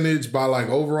winning percentage, by like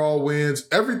overall wins,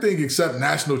 everything except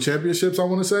national championships, I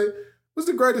want to say, was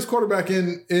the greatest quarterback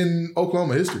in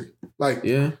Oklahoma history. Like,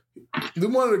 yeah,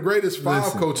 one of the greatest five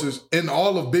coaches in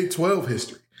all of Big 12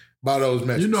 history by those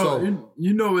measures.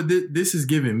 You know what this is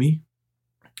giving me?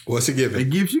 What's it giving?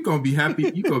 It gives you gonna be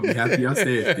happy. You gonna be happy. I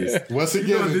said this. What's it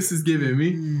giving? This is giving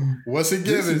me. What's it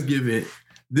giving?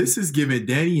 This is giving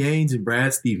Danny Ainge and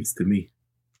Brad Stevens to me.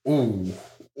 Ooh.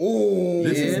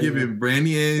 This is giving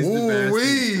Brandy Ainge and Brad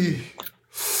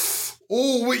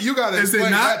Stevens. You gotta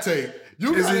explain that tape.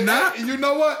 You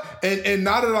know what? And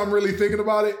now that I'm really thinking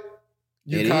about it,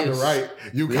 you kind of right.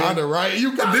 You kind of right.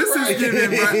 This is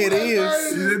giving. It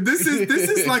is. This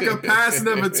is like a passing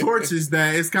of a torches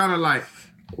that it's kind of like.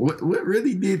 What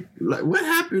really did, like, what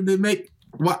happened to make,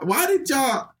 why did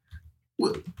y'all,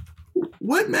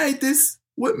 what made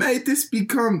this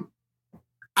become,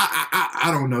 I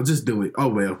don't know, just do it. Oh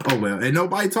well. And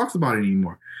nobody talks about it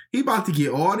anymore. He about to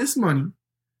get all this money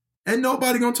and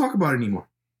nobody gonna talk about it anymore.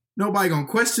 Nobody gonna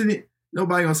question it.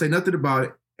 Nobody gonna say nothing about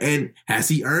it. And has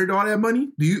he earned all that money?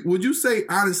 Would you say,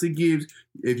 honestly, Gibbs,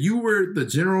 if you were the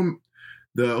general,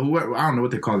 whoever, I don't know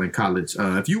what they call it in college.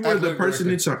 If you were the person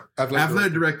in charge,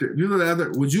 athletic director,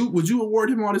 would you award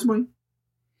him all this money?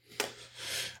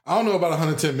 I don't know about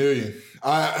 $110 million.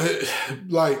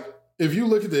 If you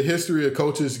look at the history of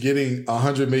coaches getting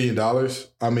 $100 million,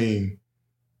 I mean,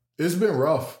 it's been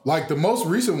rough. Like the most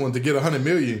recent one to get $100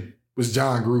 million was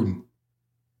John Gruden.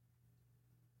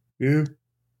 Yeah.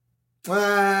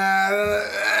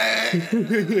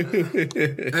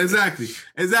 Exactly.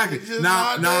 It's just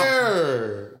Now, not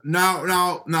there.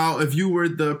 now, if you were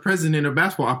the president of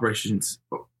basketball operations,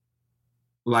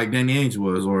 like Danny Ainge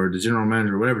was, or the general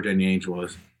manager, or whatever Danny Ainge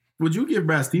was, would you give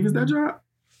Brad Stevens that job?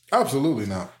 Absolutely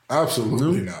not.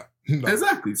 Absolutely not. No.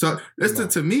 Exactly. So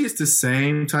to me, it's the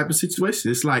same type of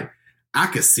situation. It's like I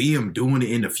could see him doing it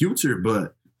in the future,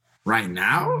 but right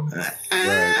now,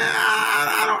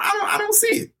 I don't see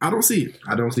it. I don't see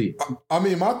it. I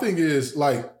mean, my thing is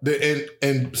like,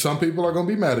 and some people are gonna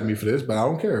be mad at me for this, but I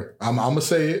don't care. I'm gonna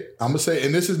say it.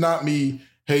 And this is not me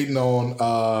hating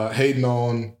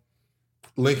on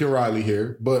Lincoln Riley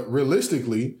here, but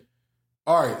realistically,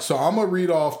 all right. So I'm gonna read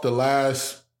off the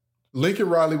last. Lincoln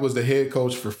Riley was the head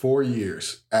coach for 4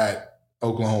 years at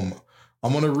Oklahoma.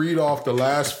 I'm gonna read off the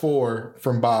last 4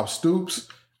 from Bob Stoops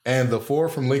and the 4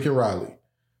 from Lincoln Riley.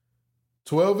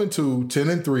 12-2,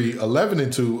 10-3,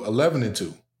 11-2,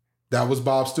 11-2. That was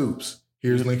Bob Stoops.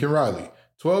 Here's Lincoln Riley.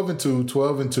 12-2,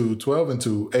 12-2,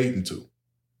 12-2, 8-2.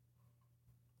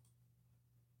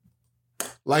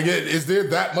 Like, is there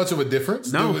that much of a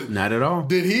difference? No, not at all.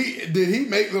 Did he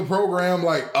make the program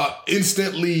like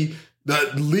instantly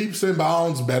the leaps and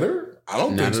bounds better? I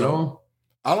don't think so. All.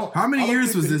 I don't. How many I don't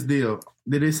years think was this deal?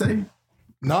 Did it say?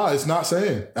 No, it's not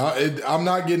saying. I'm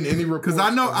not getting any reports. Because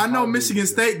I know Michigan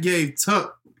State gave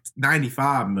Tuck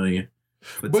 $95 million.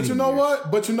 But you know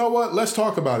what? Let's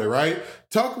talk about it, right?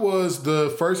 Tuck was the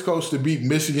first coach to beat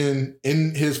Michigan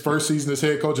in his first season as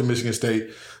head coach of Michigan State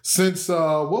since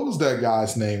what was that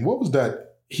guy's name? What was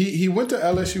that? He went to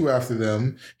LSU after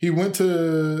them. He went to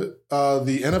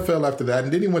the NFL after that,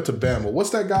 and then he went to Bama.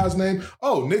 What's that guy's name?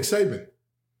 Oh, Nick Saban.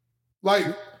 Like,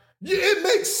 it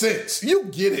makes sense. You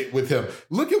get it with him.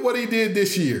 Look at what he did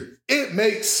this year. It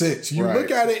makes sense. You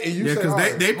look at it and you say, because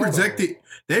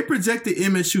they projected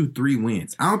MSU 3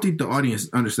 wins. I don't think the audience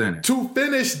understand that. To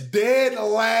finish dead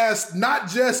last, not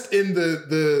just in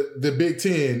the Big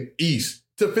Ten East,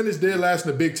 to finish dead last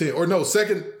in the Big Ten, or no,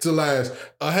 second to last,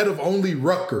 ahead of only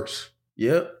Rutgers.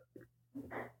 Yep.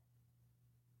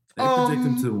 They project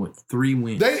them to win 3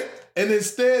 wins. And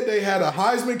instead, they had a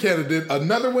Heisman candidate,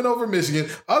 another win over Michigan,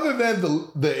 other than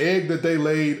the egg that they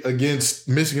laid against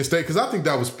Michigan State, because I think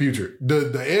that was putrid.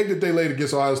 The egg that they laid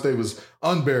against Ohio State was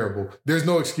unbearable. There's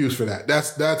no excuse for that.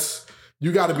 That's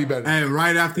you got to be better. And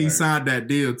right after he signed that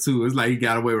deal, too, it's like he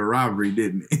got away with robbery,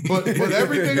 didn't he? But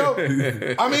everything else,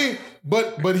 I mean,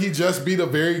 but he just beat a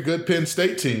very good Penn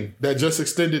State team that just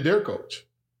extended their coach.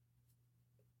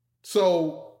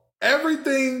 So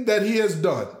everything that he has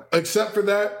done, except for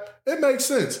that, it makes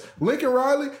sense. Lincoln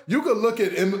Riley, you could look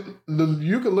at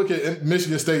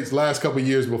Michigan State's last couple of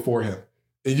years before him,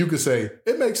 and you could say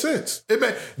it makes sense.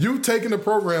 You've taken the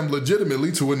program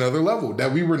legitimately to another level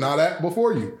that we were not at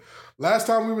before you. Last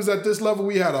time we was at this level,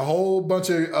 we had a whole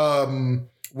bunch of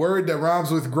word that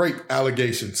rhymes with grape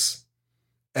allegations,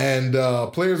 and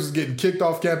players was getting kicked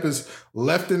off campus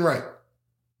left and right.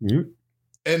 Mm-hmm.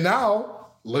 And now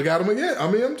look at him again. I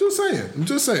mean, I'm just saying.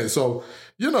 So,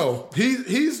 you know,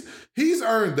 he's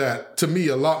earned that to me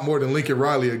a lot more than Lincoln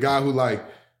Riley, a guy who, like,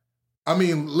 I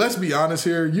mean, let's be honest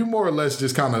here. You more or less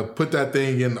just kind of put that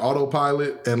thing in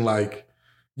autopilot and, like,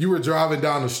 you were driving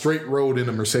down a straight road in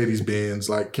a Mercedes-Benz.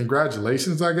 Like,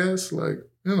 congratulations, I guess. Like,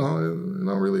 you know,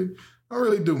 don't really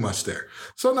do much there.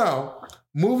 So now,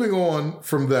 moving on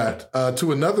from that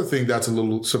to another thing that's a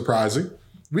little surprising.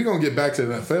 We're going to get back to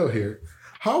the NFL here.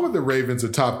 How are the Ravens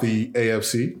atop the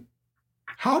AFC?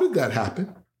 How did that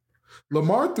happen?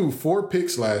 Lamar threw 4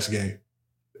 picks last game,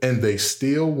 and they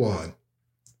still won.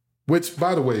 Which,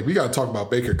 by the way, we got to talk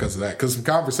about Baker because of that, because some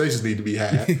conversations need to be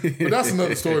had. But that's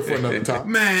another story for another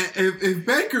time. Man, if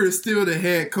Baker is still the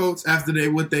head coach after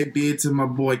what they did to my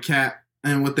boy Cap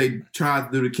and what they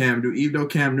tried to do to Cam Newton, even though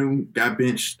Cam Newton got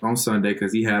benched on Sunday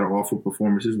because he had an awful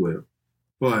performance as well.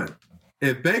 But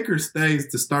if Baker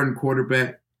stays the starting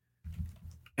quarterback,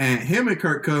 and him and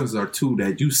Kirk Cousins are 2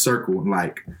 that you circle,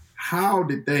 like, how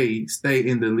did they stay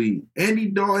in the league? Andy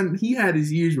Dalton, he had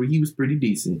his years where he was pretty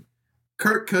decent.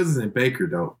 Kirk Cousins and Baker,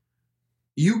 though,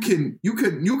 you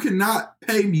cannot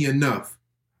pay me enough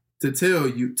for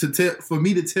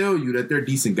me to tell you that they're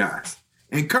decent guys.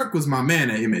 And Kirk was my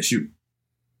man at MSU.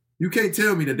 You can't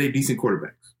tell me that they're decent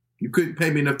quarterbacks. You couldn't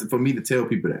pay me enough for me to tell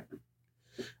people that.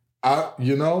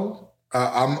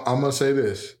 I'm gonna say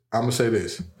this.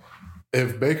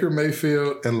 If Baker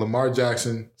Mayfield and Lamar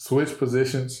Jackson switched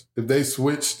positions, if they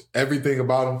switched everything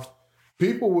about them,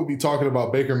 people would be talking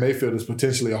about Baker Mayfield as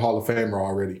potentially a Hall of Famer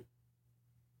already.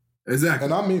 Exactly.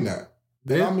 And I mean that.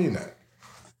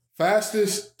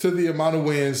 Fastest to the amount of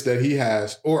wins that he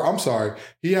has,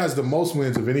 he has the most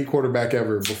wins of any quarterback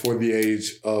ever before the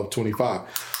age of 25.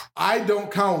 I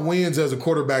don't count wins as a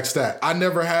quarterback stat. I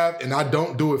never have, and I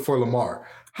don't do it for Lamar.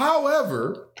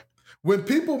 However, when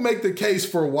people make the case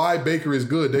for why Baker is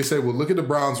good, they say, well, look at the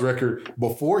Browns record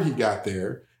before he got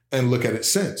there and look at it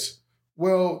since.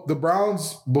 Well, the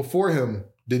Browns before him,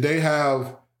 did they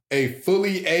have a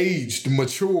fully aged,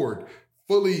 matured,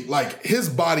 fully, like his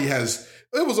body has,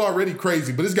 it was already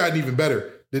crazy, but it's gotten even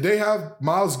better. Did they have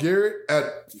Myles Garrett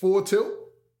at full tilt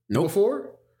before?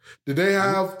 Did they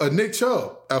have a Nick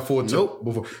Chubb at full tilt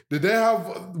before? Did they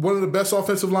have one of the best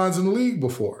offensive lines in the league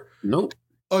before? Nope.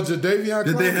 A Jadeveon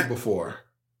Clowney before?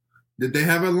 Did they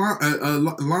have a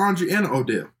Laundry and an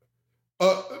Odell?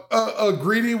 A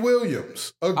Greedy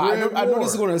Williams. I know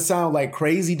this is going to sound like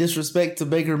crazy disrespect to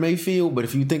Baker Mayfield, but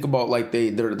if you think about like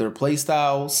their play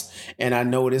styles, and I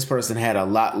know this person had a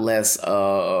lot less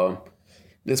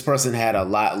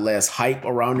hype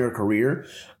around their career.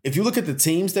 If you look at the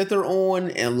teams that they're on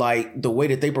and like the way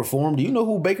that they perform, do you know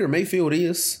who Baker Mayfield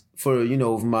is for, you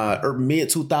know, my mid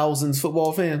 2000s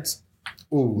football fans?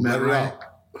 Ooh, let it out.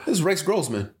 This is Rex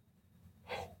Grossman.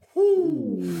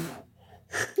 Ooh,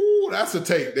 that's a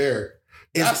take there.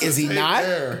 Is he not?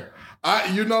 There.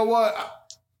 You know what?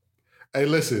 Hey,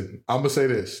 listen, I'm going to say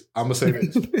this.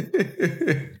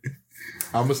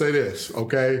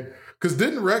 Okay? Because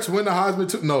didn't Rex win the Heisman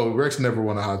too? No, Rex never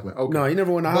won a Heisman. Okay. No, he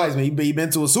never won a Heisman. He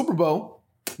been to a Super Bowl.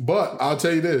 But I'll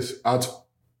tell you this. I'll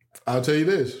tell you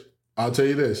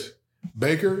this.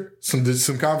 Baker,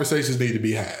 some conversations need to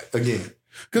be had again.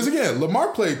 Because again, Lamar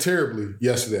played terribly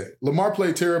yesterday.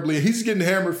 And he's getting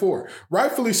hammered for it.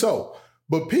 Rightfully so.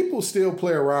 But people still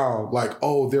play around like,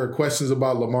 oh, there are questions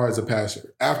about Lamar as a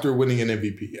passer after winning an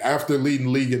MVP, after leading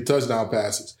the league in touchdown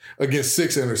passes against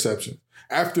 6 interceptions.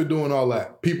 After doing all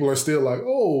that, people are still like,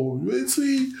 oh, is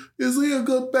he a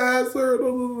good passer?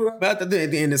 But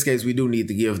in this case, we do need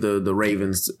to give the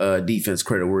Ravens defense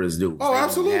credit where it's due. Oh,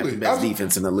 absolutely. They have the best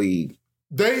defense in the league.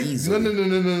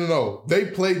 No. They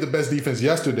played the best defense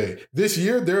yesterday. This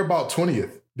year, they're about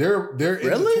 20th. They're in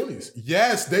the 20s.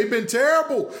 Yes, they've been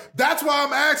terrible. That's why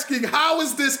I'm asking, how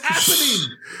is this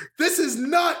happening? This is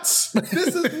nuts.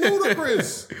 This is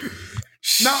ludicrous.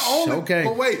 Not only,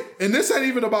 but wait, and this ain't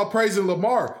even about praising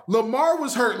Lamar. Lamar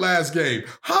was hurt last game.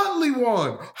 Huntley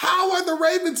won. How are the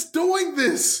Ravens doing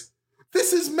this?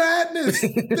 This is madness. I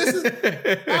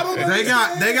don't know. They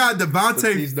got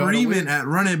Devontae Freeman at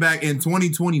running back in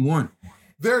 2021.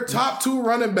 Their top 2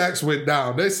 running backs went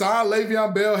down. They signed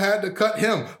Le'Veon Bell, had to cut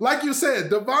him. Like you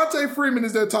said, Devontae Freeman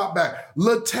is their top back.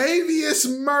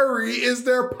 Latavius Murray is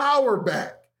their power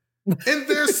back. And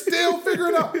they're still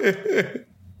figuring out.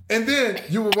 And then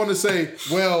you would want to say,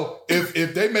 well,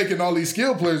 if they making all these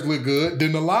skill players look good,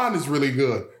 then the line is really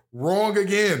good. Wrong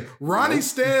again. Ronnie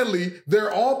Stanley,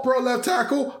 their all-pro left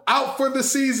tackle, out for the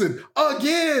season.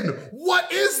 Again.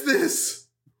 What is this?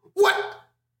 What?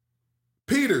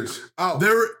 Peters, out.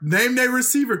 Name their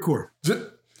receiver corps.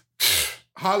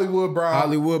 Hollywood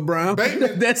Brown.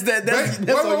 Bateman. That's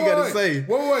all you got to say.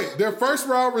 Wait. Their first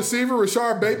round receiver,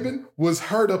 Rashard Bateman, was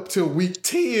hurt up till week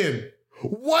 10.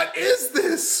 What is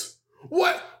this?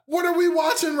 What are we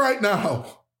watching right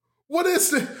now? What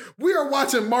is it? We are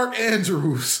watching Mark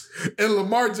Andrews and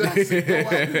Lamar Jackson.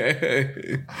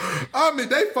 I mean,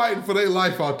 they fighting for their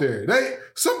life out there.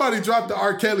 Somebody dropped the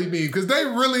R. Kelly meme because they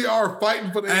really are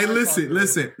fighting for their life. Hey,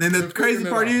 listen. And the crazy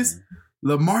part is,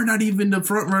 Lamar not even the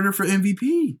front runner for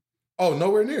MVP. Oh,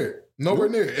 nowhere near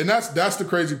it. And that's the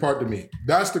crazy part to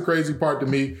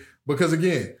me. Because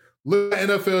again, look at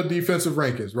NFL defensive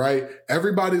rankings, right?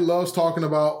 Everybody loves talking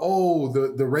about, oh,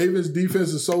 the Ravens defense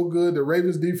is so good.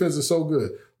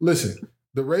 Listen,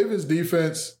 the Ravens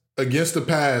defense against the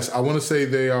pass, I want to say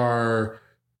they are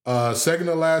second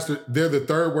to last. They're the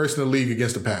 3rd worst in the league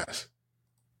against the pass.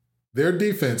 Their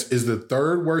defense is the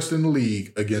 3rd worst in the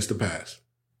league against the pass.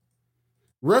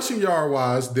 Rushing yard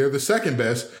wise, they're the 2nd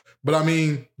best. But I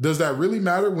mean, does that really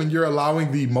matter when you're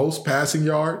allowing the most passing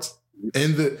yards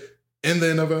in the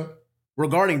NFL?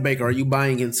 Regarding Baker, are you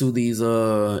buying into these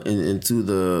into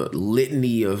the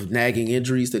litany of nagging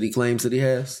injuries that he claims that he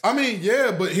has? I mean,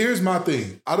 yeah, but here's my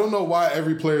thing. I don't know why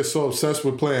every player is so obsessed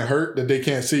with playing hurt that they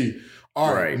can't see.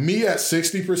 All right, me at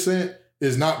 60%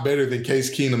 is not better than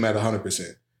Case Keenum at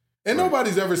 100%. And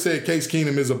nobody's ever said Case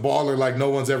Keenum is a baller like no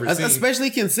one's ever seen.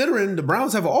 Especially considering the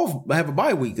Browns have a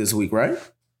bye week this week, right?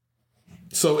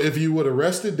 So if you would have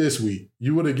rested this week,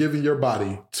 you would have given your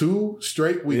body 2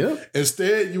 straight weeks. Yeah.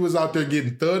 Instead, you was out there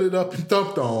getting thudded up and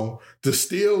thumped on to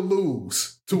still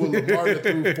lose to a Lamar that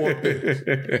threw 4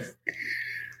 picks.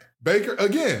 Baker,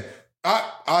 again,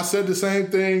 I said the same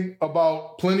thing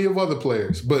about plenty of other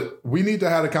players, but we need to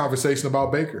have a conversation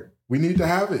about Baker. We need to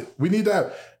have it.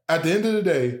 at the end of the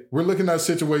day, we're looking at a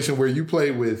situation where you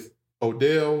play with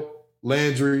Odell,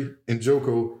 Landry, and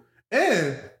Njoku,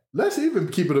 and let's even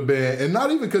keep it a band, and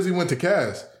not even because he went to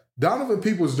Cass. Donovan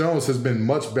Peoples-Jones has been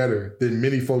much better than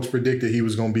many folks predicted he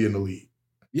was going to be in the league.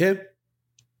 Yeah.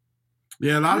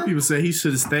 Yeah, a lot of people say he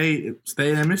should have stayed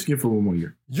at Michigan for one more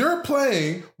year. You're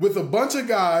playing with a bunch of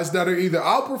guys that are either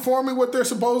outperforming what they're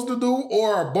supposed to do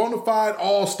or are bona fide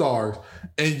all-stars.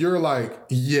 And you're like,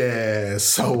 yeah,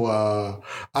 so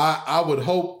I would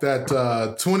hope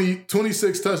that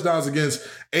 26 touchdowns against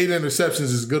 8 interceptions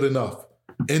is good enough.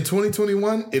 In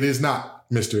 2021, it is not,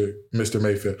 Mr.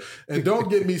 Mayfield. And don't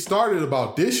get me started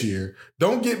about this year.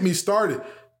 Don't get me started.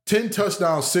 10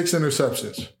 touchdowns, 6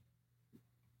 interceptions.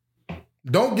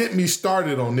 Don't get me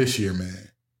started on this year, man.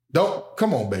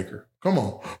 Come on, Baker. Come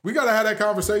on. We got to have that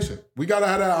conversation. We got to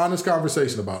have that honest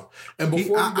conversation about it. And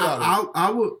before we get out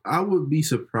of it. I would be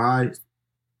surprised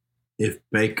if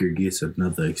Baker gets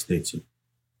another extension.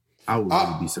 I would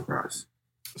really be surprised.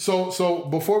 So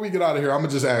before we get out of here, I'm going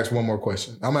to just ask one more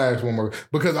question.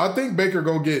 Because I think Baker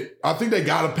I think they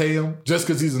got to pay him just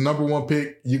because he's the number 1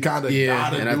 pick. You kind of got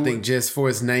to do it. I think just for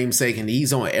his namesake, and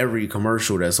he's on every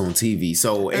commercial that's on TV.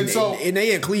 And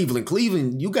they in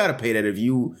Cleveland, you got to pay that. If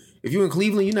you in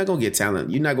Cleveland, you're not going to get talent.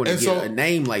 You're not going to get a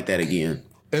name like that again.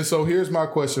 And so here's my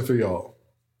question for y'all.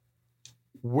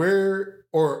 Where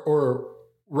or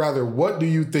rather, what do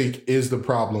you think is the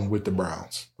problem with the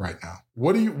Browns right now?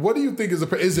 What do you think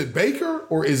is it Baker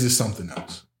or is it something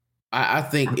else? I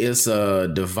think it's a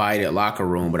divided locker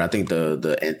room, but I think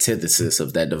the antithesis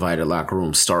of that divided locker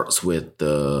room starts with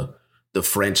the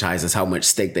franchises, how much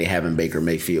stake they have in Baker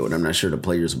Mayfield. And I'm not sure the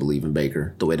players believe in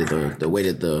Baker the way that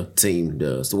the team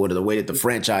does, the way that the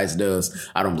franchise does.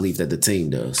 I don't believe that the team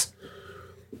does.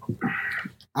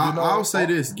 I'll say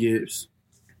this, Gibbs.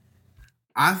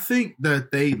 I think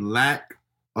that they lack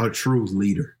a true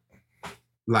leader.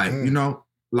 Like,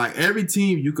 like every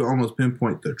team, you can almost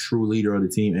pinpoint the true leader of the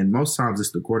team. And most times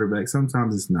it's the quarterback.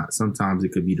 Sometimes it's not. Sometimes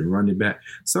it could be the running back.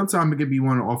 Sometimes it could be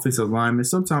one of the offensive linemen.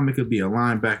 Sometimes it could be a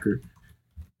linebacker.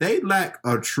 They lack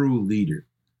a true leader.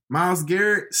 Myles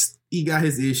Garrett, he got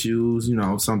his issues.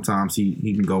 Sometimes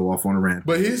he can go off on a rant.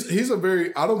 But I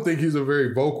don't think he's a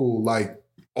very vocal, like,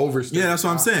 overstatement. Yeah, that's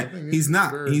what I'm saying. He's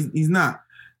not. He's not.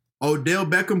 Odell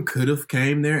Beckham could have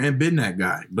came there and been that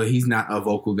guy, but he's not a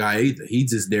vocal guy either. He's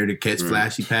just there to catch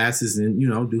flashy passes and,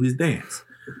 do his dance.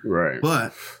 Right.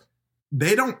 But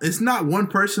it's not one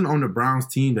person on the Browns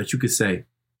team that you could say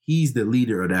he's the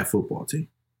leader of that football team.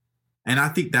 And I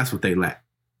think that's what they lack.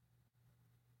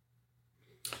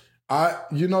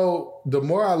 The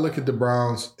more I look at the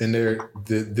Browns and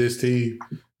this team,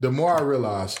 the more I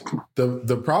realize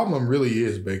the problem really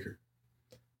is Baker.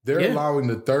 They're allowing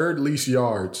the 3rd least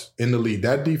yards in the league.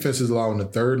 That defense is allowing the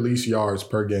 3rd least yards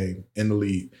per game in the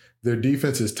league. Their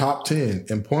defense is top 10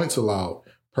 in points allowed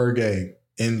per game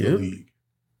in the league.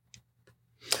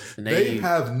 They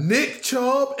have Nick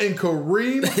Chubb and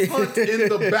Kareem Hunt in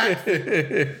the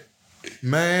backfield.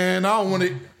 Man, I don't want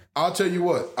to. I'll tell you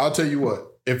what.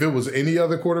 If it was any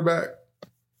other quarterback,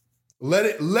 let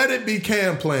it be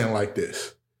Cam playing like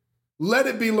this. Let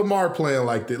it be Lamar playing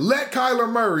like this. Let Kyler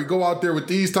Murray go out there with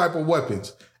these type of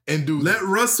weapons and do. Let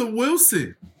Russell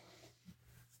Wilson.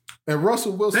 And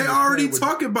Russell Wilson. They already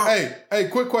talking about. Hey,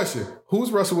 quick question. Who's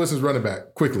Russell Wilson's running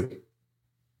back? Quickly.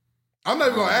 I'm not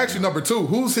even going to ask you number 2.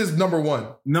 Who's his number 1?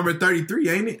 Number 33,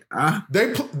 ain't it?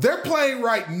 They're playing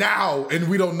right now, and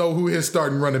we don't know who his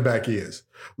starting running back is.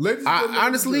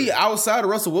 Honestly, outside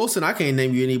of Russell Wilson, I can't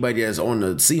name you anybody that's on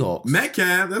the Seahawks.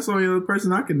 Metcalf, that's the only other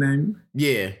person I can name.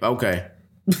 Yeah, okay.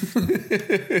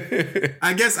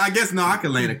 I guess no, I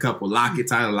can land a couple. Lockett,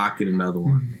 Tyler Lockett, another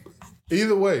one.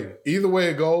 Either way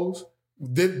it goes.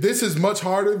 This is much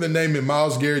harder than naming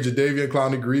Myles Garrett, Jadeveon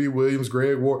Clowney, Greedy Williams,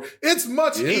 Greg Ward. It's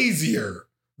much easier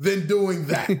than doing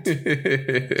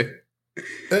that.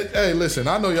 Hey, listen,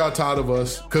 I know y'all tired of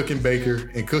us cooking Baker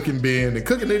and cooking Ben and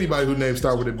cooking anybody whose name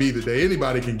start with a B today.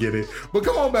 Anybody can get it. But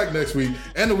come on back next week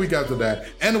and the week after that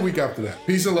and the week after that.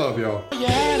 Peace and love, y'all.